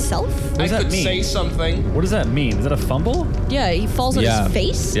hurt you- himself? What I does that could mean? say something. What does that mean? Is that a fumble? Yeah, he falls on his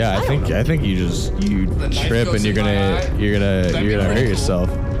face. Yeah, I think you knife trip goes and you're in my gonna eye. That'd be hurt cool. yourself.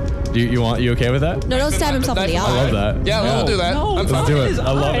 You okay with that? No, don't stab himself in the I eye. love that. Yeah, we'll do that. No, I'm Let's fine. do it.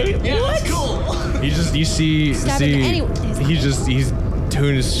 I love it. Yeah, that's cool. You see Stab him anyway. he's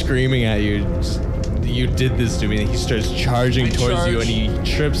Toon is screaming at you. Just, you did this to me. And he starts charging towards you, and he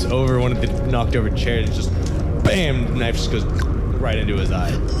trips over one of the knocked over chairs. And just bam, the knife just goes right into his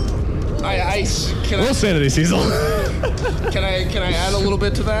eye. Can sanity, Cecil. All I add a little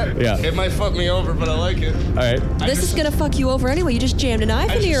bit to that? Yeah. It might fuck me over, but I like it. right. This is gonna fuck you over anyway. You just jammed a knife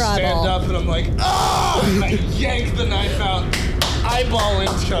I into just your stand eyeball. up and I'm like, oh! And I yank the knife out, eyeball in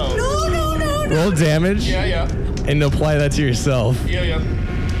tow. No. Roll damage Yeah. and apply that to yourself. Yeah.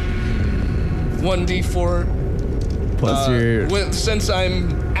 1d4. Plus your Since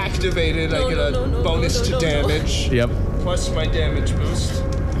I'm activated, I get a bonus to damage. yep. Plus my damage boost.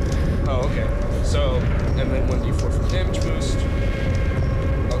 Oh, okay. So, and then 1d4 for damage boost.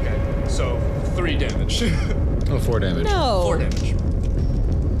 Okay, so 3 damage. Oh, 4 damage. No. 4 damage.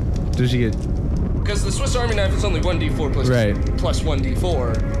 Does you get Because the Swiss Army knife is only 1d4 plus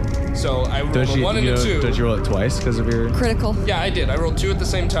 1d4. So I rolled a 1 and a 2. Don't you roll it twice because of your? Critical. Yeah, I did. I rolled 2 at the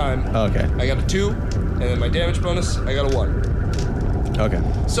same time. Oh, okay. I got a 2, and then my damage bonus, I got a 1. Okay.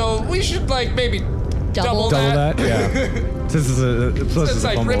 So we should like maybe double Double that? Yeah. Since it's a Since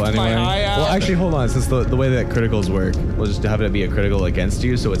I fumble ripped anyway. my eye out. Well, actually, hold on. Since the way that criticals work, we'll just have it be a critical against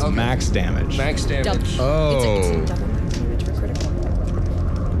you, so it's Okay. max damage. Max damage. Double. It's a double max damage for critical.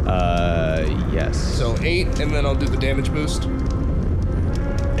 Yes. So 8, and then I'll do the damage boost.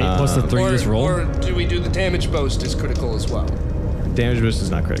 8 plus the 3 you just rolled. Or do we do the damage boost as critical as well? Damage boost is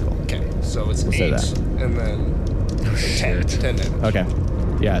not critical. Okay, so it's We'll say 8, that. and then 10 damage. Okay.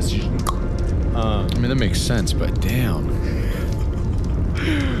 Yes. I mean, that makes sense, but damn. I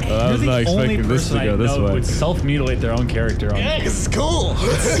You're was the not only expecting this person to go I this know way. would self-mutilate their own character on Yeah, 'cause it's cool.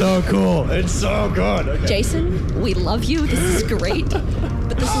 So cool. It's so good. Okay. Jason, we love you. This is great.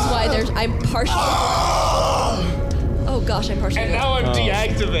 But this is why I'm partial. Oh gosh, I'm partial. And now I'm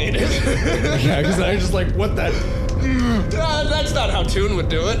deactivated. Yeah, because I was just like, what that? That's not how Toon would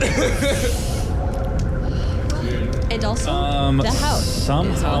do it. And also, the house. is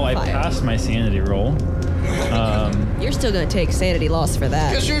Somehow on I fire. passed my sanity roll. You're still gonna take sanity loss for that.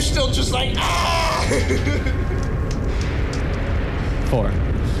 Because you're still just like, ah! 4.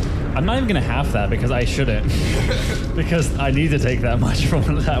 I'm not even gonna half that because I shouldn't. Because I need to take that much from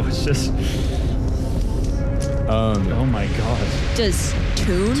one that was just. Oh my god. Does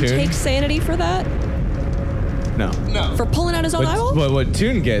Toon Toon? take sanity for that? No. No. For pulling out his own eyeball? But what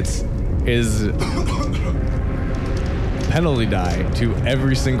Toon gets is penalty die to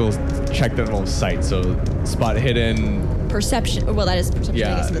every single check that involves sight. So spot hidden. Perception. Well, that is perception.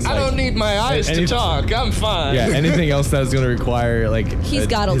 Yeah, I guess. it's I don't need my eyes to any- talk. I'm fine. Yeah, anything else that's going to require like He's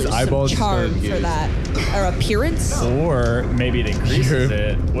got to his lose some eyeballs charm is for gonna that. Or appearance. Or maybe it increases Sure.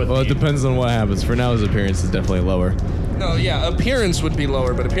 it. With Well, it the- depends on what happens. For now, his appearance is definitely lower. No, yeah, appearance would be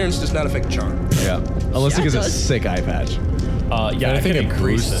lower, but appearance does not affect charm. Yeah, unless he Yeah, gets it a does. sick eye patch. Yeah, I think could it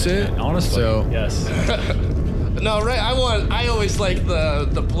increase boosts it, Honestly, so- yes. No, right? I always like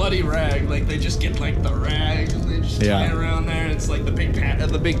the bloody rag. Like they just get like the rag and they just tie it around there. And it's like the big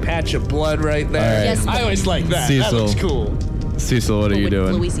patch of blood right there. All right. Yes, I always like that. Cecil. That looks cool. Cecil, what are you With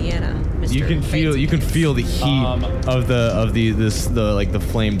doing? Louisiana. Mr. You can feel the heat of the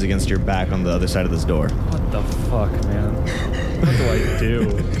flames against your back on the other side of this door. What the fuck, man? What do I do?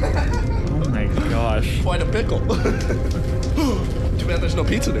 Oh my gosh. Quite a pickle. Too bad there's no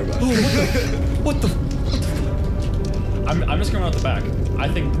pizza nearby. What the? I'm just gonna run out the back. I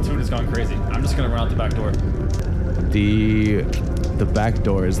think Toon has gone crazy. I'm just gonna run out the back door. The back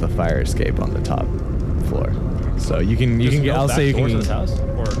door is the fire escape on the top floor. So you can There's get. no I'll back say you door to can. this house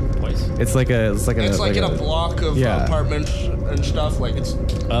or place. It's like in a block of apartments and stuff. Like it's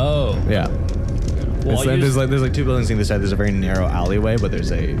Oh. Yeah. Well, It's- there's like two buildings on either side. There's a very narrow alleyway, but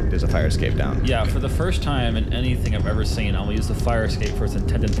there's a fire escape down. Yeah, for the first time in anything I've ever seen, I'll use the fire escape for its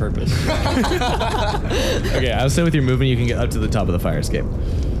intended purpose. Okay, I'll say with your movement you can get up to the top of the fire escape.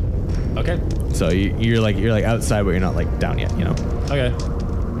 Okay. So you're like outside, but you're not like down yet. You know. Okay.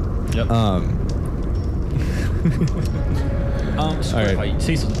 Yep. All right.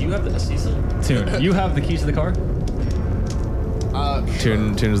 Cecil, do you have the Cecil? Toon, you have the keys to the car?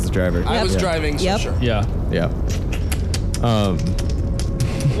 Toon is the driver. I was Yeah. driving, so Yep. sure. Yeah.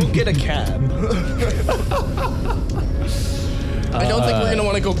 We'll get a cab. I don't think we're gonna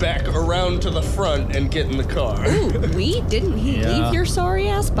want to go back around to the front and get in the car. Ooh, didn't he Yeah. leave your sorry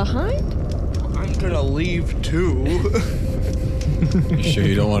ass behind? I'm gonna leave too. You sure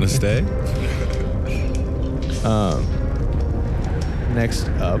you don't want to stay? Next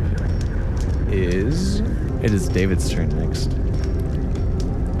up is David's turn next,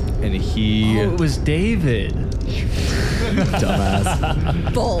 and he Oh, it was David.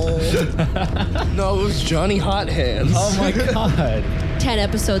 dumbass. Bull. No, it was Johnny Hot Hands. Oh my god. 10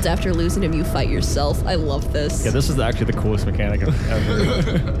 episodes after losing him, you fight yourself. I love this. Yeah, this is actually the coolest mechanic I've ever.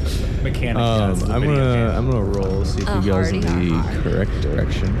 Mechanic. yeah, it's a I'm video game. gonna roll, see if he goes in hardy the hard. correct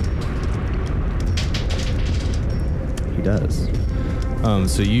direction. He does.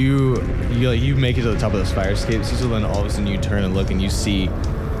 So you make it to the top of this fire escape, so then all of a sudden you turn and look and you see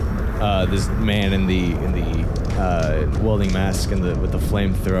this man in the welding mask and with the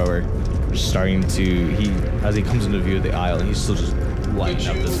flamethrower starting to as he comes into view of the aisle, and he's still just lighting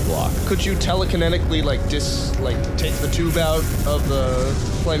up this block. Could you telekinetically take the tube out of the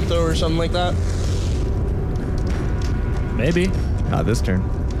flamethrower or something like that? Maybe. Not this turn.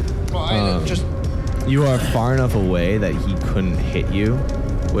 Well, I just You are far enough away that he couldn't hit you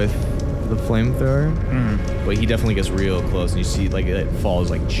with the flamethrower, but he definitely gets real close, and you see like it falls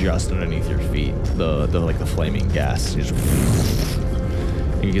like just underneath your feet. The flaming gas.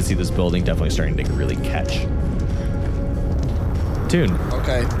 You can see this building definitely starting to really catch. Toon.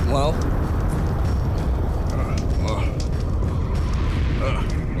 okay. Well,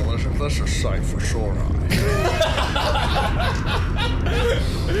 this is safe for sure.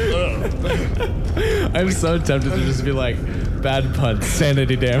 I'm so tempted to just be like, bad pun,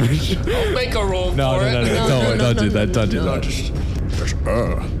 sanity damage. I'll make a roll No, for no, it. no, no, don't do that. Don't do No, that. just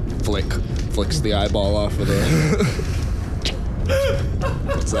flicks the eyeball off of the.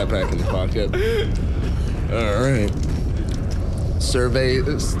 Puts that back in the pocket. All right.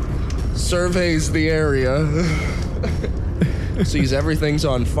 Surveys the area. Sees everything's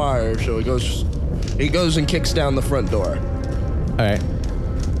on fire, so he goes and kicks down the front door. All right.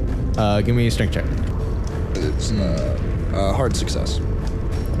 Give me a strength check. It's hard success.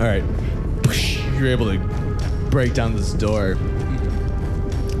 All right. You're able to break down this door,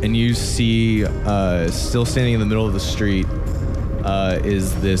 and you see, still standing in the middle of the street,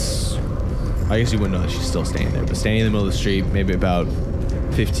 is this. I guess you wouldn't know that she's still standing there, but standing in the middle of the street, maybe about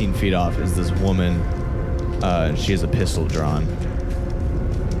 15 feet off, is this woman. And she has a pistol drawn,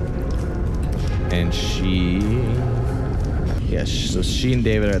 and so she and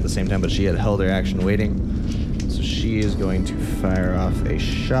David are at the same time, but she had held her action waiting. So she is going to fire off a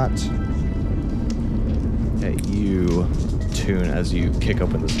shot at you, Toon, as you kick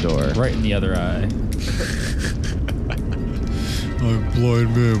open this door. Right in the other eye. I'm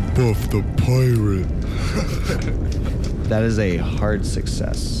Blind Man Buff the Pirate. That is a hard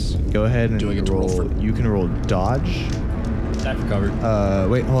success. Go ahead and Do I get to roll for- You can roll dodge. Dive for cover.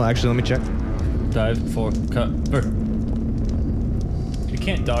 Wait, hold on. Actually, let me check. Dive for cover. You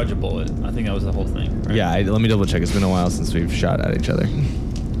can't dodge a bullet. I think that was the whole thing. Right? Yeah, let me double check. It's been a while since we've shot at each other.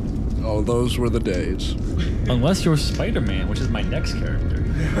 Oh, those were the days. Unless you're Spider-Man, which is my next character.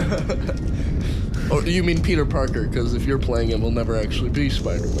 Oh, you mean Peter Parker? Because if you're playing him, he'll never actually be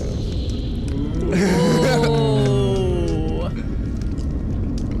Spider-Man.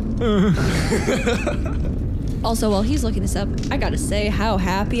 Also, while he's looking this up, I gotta say how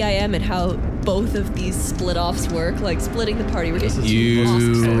happy I am at how both of these split-offs work. Like, splitting the party. We're getting two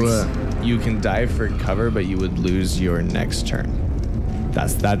awesome starts. You can dive for cover, but you would lose your next turn.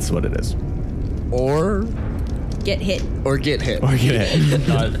 That's what it is. Or Get hit. get hit. Or get it.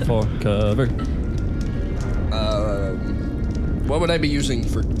 Dive for cover. What would I be using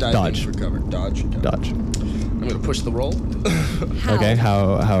for diving Dodge. for cover? Dodge. Dodge. I'm gonna push the roll. How? Okay.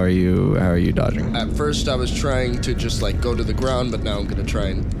 How are you dodging? At first, I was trying to just like go to the ground, but now I'm gonna try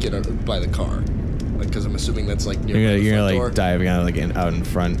and get out by the car, like because I'm assuming that's like near You're the gonna front like door. dive kind of like out in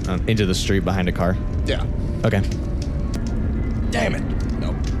front into the street behind a car. Yeah. Okay. Damn it.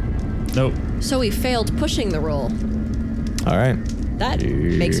 Nope. Nope. So we failed pushing the roll. All right. That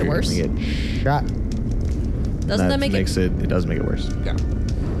makes it You're worse. gonna get shot. Doesn't that make makes it? It does make it worse. Yeah.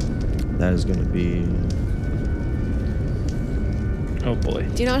 That is gonna be. Oh boy.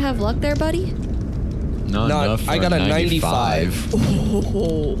 Do you not have luck there, buddy? Not Not- enough. For I got a 95.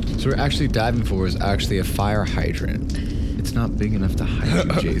 Oh. So we're actually diving for is actually a fire hydrant. It's not big enough to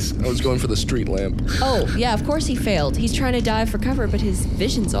hide you, Jason. I was going for the street lamp. Oh, yeah, of course he failed. He's trying to dive for cover, but his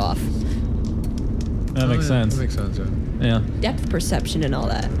vision's off. That makes sense. That makes sense, yeah. Yeah. Depth perception and all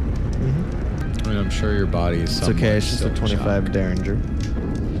that. I mean, I'm sure your body is It's okay. It's just a 25 Derringer.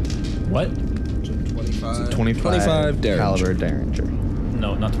 What? 25. 25 Derringer. caliber Derringer.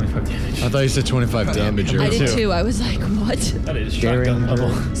 No, not 25 damage. I thought you said 25 damage. I did too. too. I was like, what? That is shotgun Derringer.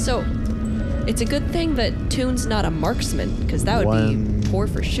 level. So, it's a good thing that Toon's not a marksman, because that would One. be poor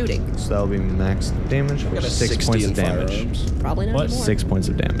for shooting. So that'll be max damage. I got a 6 60 points in of damage. firearms. Probably not What? anymore. 6 points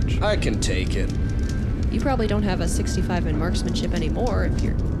of damage. I can take it. You probably don't have a 65 in marksmanship anymore if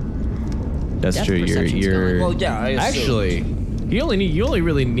you're... That's Depth true. perception's You're. Well, yeah, I assume. Actually, you only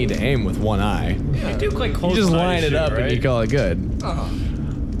really need to aim with one eye. I do like close You just eye line it shit, up right? and you call it good. Uh-huh.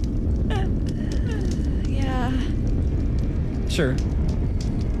 Yeah. Sure.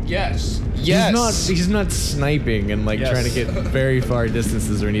 Yes. Yes. He's not sniping and like Yes. trying to get very far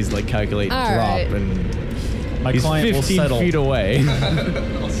distances where he needs to like calculate All drop right. and My he's client will 15 settle. feet away.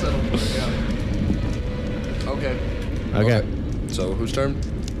 I'll settle. Yeah. Okay. Okay. So whose turn?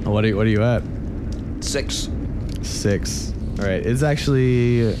 What are you at? 6. 6. All right. It's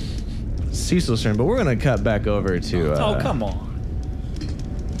actually Cecil's turn, but we're gonna cut back over to Oh, come on.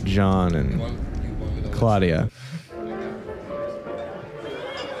 John and Claudia.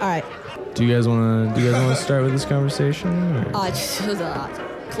 All right. Do you guys want to start with this conversation? Or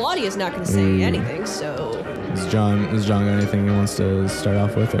Claudia's not going to say Mm. anything, so... Is John got anything he wants to start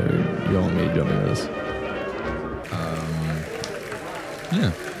off with, or you want me to jump into this?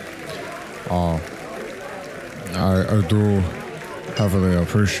 Yeah. I do heavily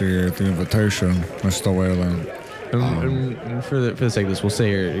appreciate the invitation, Mr. Whalen. And for the sake of this, we'll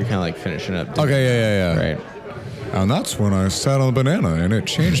say you're kind of like finishing up. dinner, Okay, yeah. Right. And that's when I sat on a banana, and it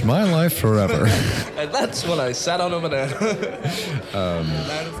changed my life forever. And that's when I sat on a banana.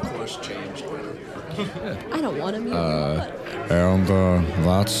 That, of course, changed. I don't want to meet And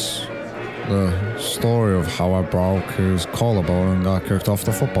that's the story of how I broke his collarbone and got kicked off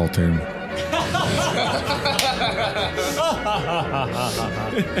the football team.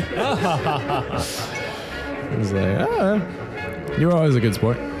 It was like, you were always a good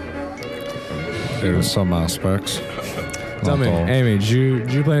sport. In some aspects. Tell Not me, all. Amy, did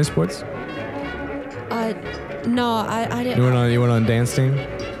you play any sports? No, I didn't... You went on dance team?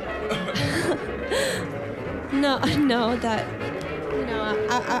 No, that... You know,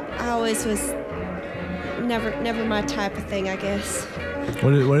 I always was... Never my type of thing, I guess.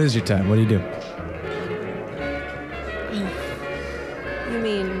 What is your time? What do you do? You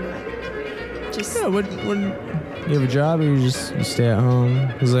mean, like, just... Yeah, what you have a job, or you stay at home?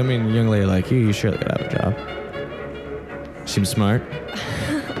 Because I mean, a young lady like you surely gotta have a job. Seems smart.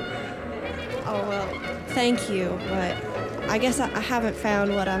 Oh, well, thank you, but I guess I haven't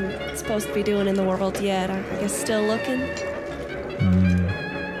found what I'm supposed to be doing in the world yet. I guess still looking.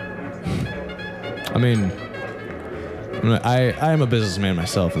 I mean, I am a businessman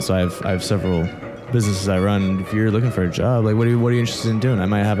myself, and so I have several businesses I run. If you're looking for a job, like what are you interested in doing? I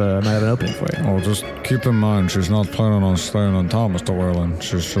might have an opening for you. Oh, just keep in mind, she's not planning on staying in town, Mr. Whalen.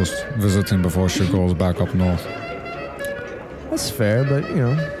 She's just visiting before she goes back up north. That's fair, but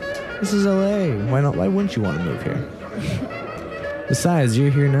this is LA. Why not? Why wouldn't you want to move here? Besides,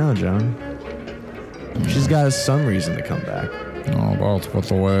 you're here now, John. She's got some reason to come back. No, but with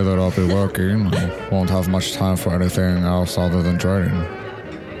the way that I'll be working, I won't have much time for anything else other than trading.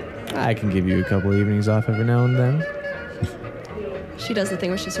 I can give you a couple evenings off every now and then. She does the thing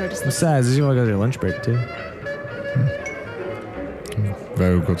where she sort of just looks. Besides, you want to go to your lunch break too.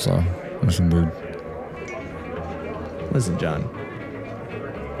 Very good, sir. Yes, indeed. Listen, John.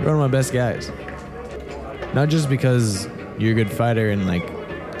 You're one of my best guys. Not just because you're a good fighter and I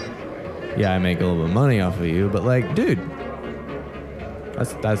make a little bit of money off of you, but dude,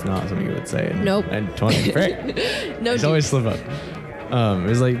 that's not something you would say. Nope. And 20, right? No, It's always slip up.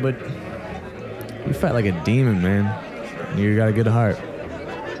 It's but you fight like a demon, man. You got a good heart.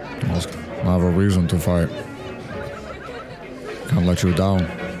 I have a reason to fight. Can't let you down.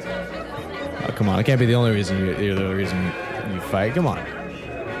 Oh, come on, it can't be the only reason you're the reason you fight. Come on.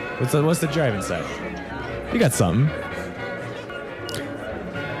 What's the driving side? You got something.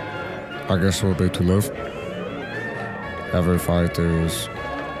 I guess it will be to live. Every fight is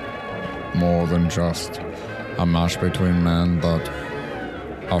more than just a match between men, but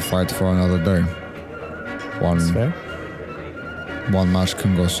I'll fight for another day. That's fair. One match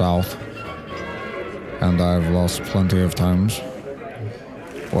can go south, and I've lost plenty of times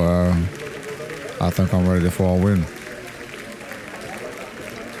where I think I'm ready for a win.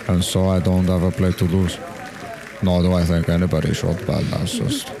 And so I don't ever play to lose. Nor do I think anybody should, but that's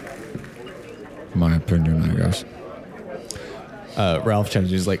just my opinion, I guess. Ralph chimes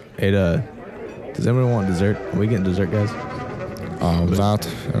in. He's like, hey, does anyone want dessert? Are we getting dessert, guys? That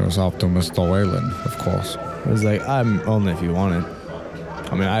is up to Mr. Whalen, of course. I was like, I'm only if you want it.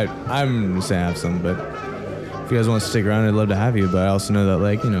 I mean, I'm just saying I have some, but if you guys want to stick around, I'd love to have you. But I also know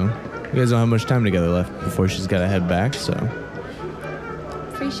that, you guys don't have much time together left before she's got to head back, so.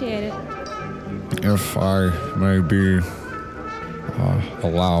 Appreciate it. If I may be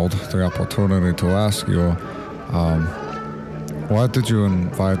allowed the opportunity to ask you, why did you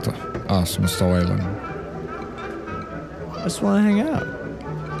invite us, Mr. Whalen? I just want to hang out.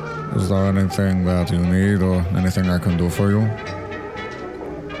 Is there anything that you need or anything I can do for you?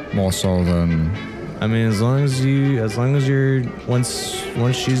 More so than... I mean, as long as you're, once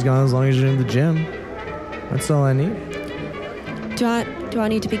she's gone, as long as you're in the gym, that's all I need. Do I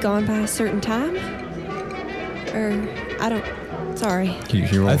need to be gone by a certain time? Or I don't. Sorry.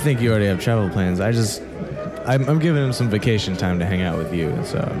 I think you already have travel plans. I'm giving him some vacation time to hang out with you.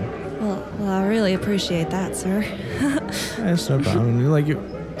 So. Well, I really appreciate that, sir. That's no problem.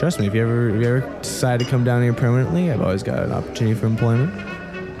 Trust me. If you ever decide to come down here permanently, I've always got an opportunity for employment.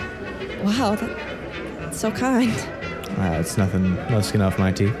 Wow, that's so kind. It's nothing. No skin off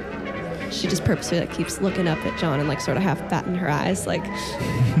my teeth. She just purposely keeps looking up at John and sort of half batting her eyes,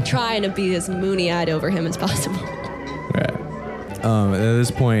 trying to be as moony-eyed over him as possible. Right. At this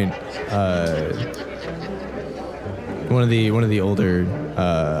point, one of the older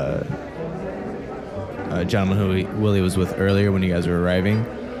gentlemen who Willie was with earlier when you guys were arriving,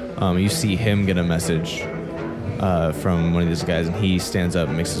 you see him get a message from one of these guys, and he stands up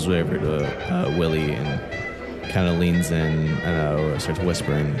and makes his way over to Willie and kind of leans in and starts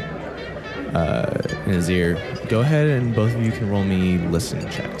whispering in his ear. Go ahead and both of you can roll me listen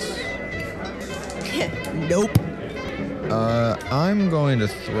checks. Nope. I'm going to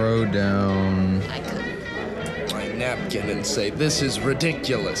throw down my napkin and say, this is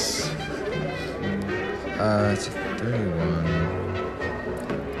ridiculous. It's a 31.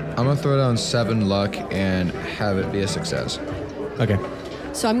 I'm gonna throw down 7 luck and have it be a success. Okay.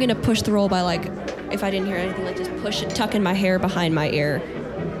 So I'm gonna push the roll by if I didn't hear anything, just push it, tucking my hair behind my ear.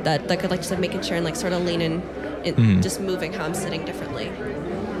 That could just making sure and sort of leaning, just moving how I'm sitting differently.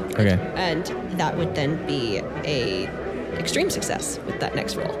 Okay. And that would then be a extreme success with that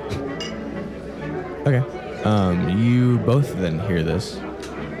next roll. Okay. You both then hear this.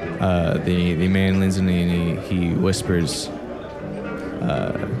 The man leans in and he whispers,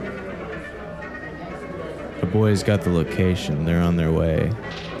 the boys got the location. They're on their way.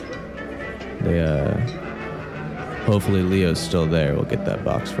 Hopefully Leo's still there. We'll get that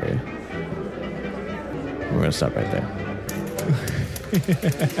box for you. We're gonna stop right there.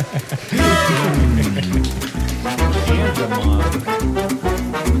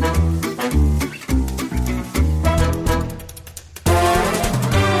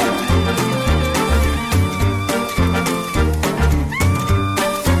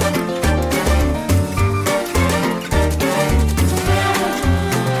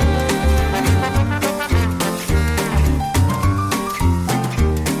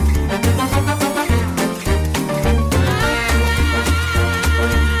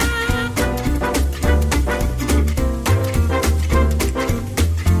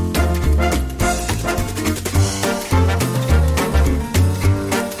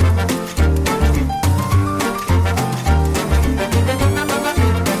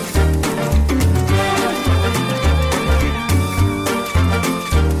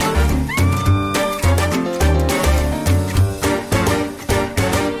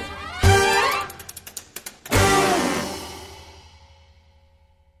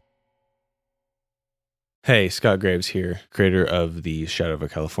 Hey, Scott Graves here, creator of the Shadow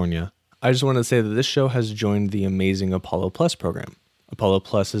of California. I just wanted to say that this show has joined the amazing Apollo Plus program. Apollo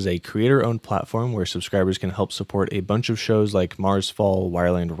Plus is a creator-owned platform where subscribers can help support a bunch of shows like Mars Fall,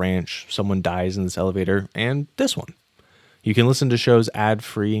 Wireland Ranch, Someone Dies in This Elevator, and this one. You can listen to shows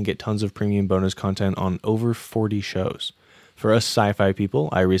ad-free and get tons of premium bonus content on over 40 shows. For us sci-fi people,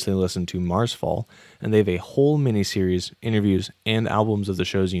 I recently listened to Mars Fall, and they have a whole miniseries, interviews, and albums of the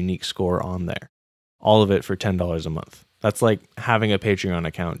show's unique score on there. All of it for $10 a month. That's like having a Patreon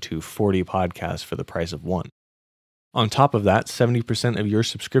account to 40 podcasts for the price of one. On top of that, 70% of your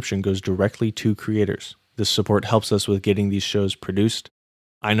subscription goes directly to creators. This support helps us with getting these shows produced.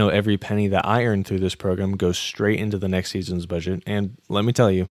 I know every penny that I earn through this program goes straight into the next season's budget, and let me tell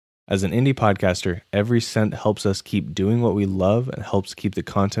you, as an indie podcaster, every cent helps us keep doing what we love and helps keep the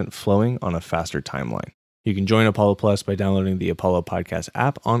content flowing on a faster timeline. You can join Apollo Plus by downloading the Apollo Podcast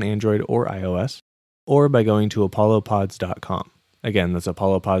app on Android or iOS, or by going to apollopods.com. Again, that's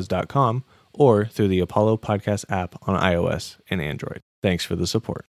apollopods.com, or through the Apollo Podcast app on iOS and Android. Thanks for the support.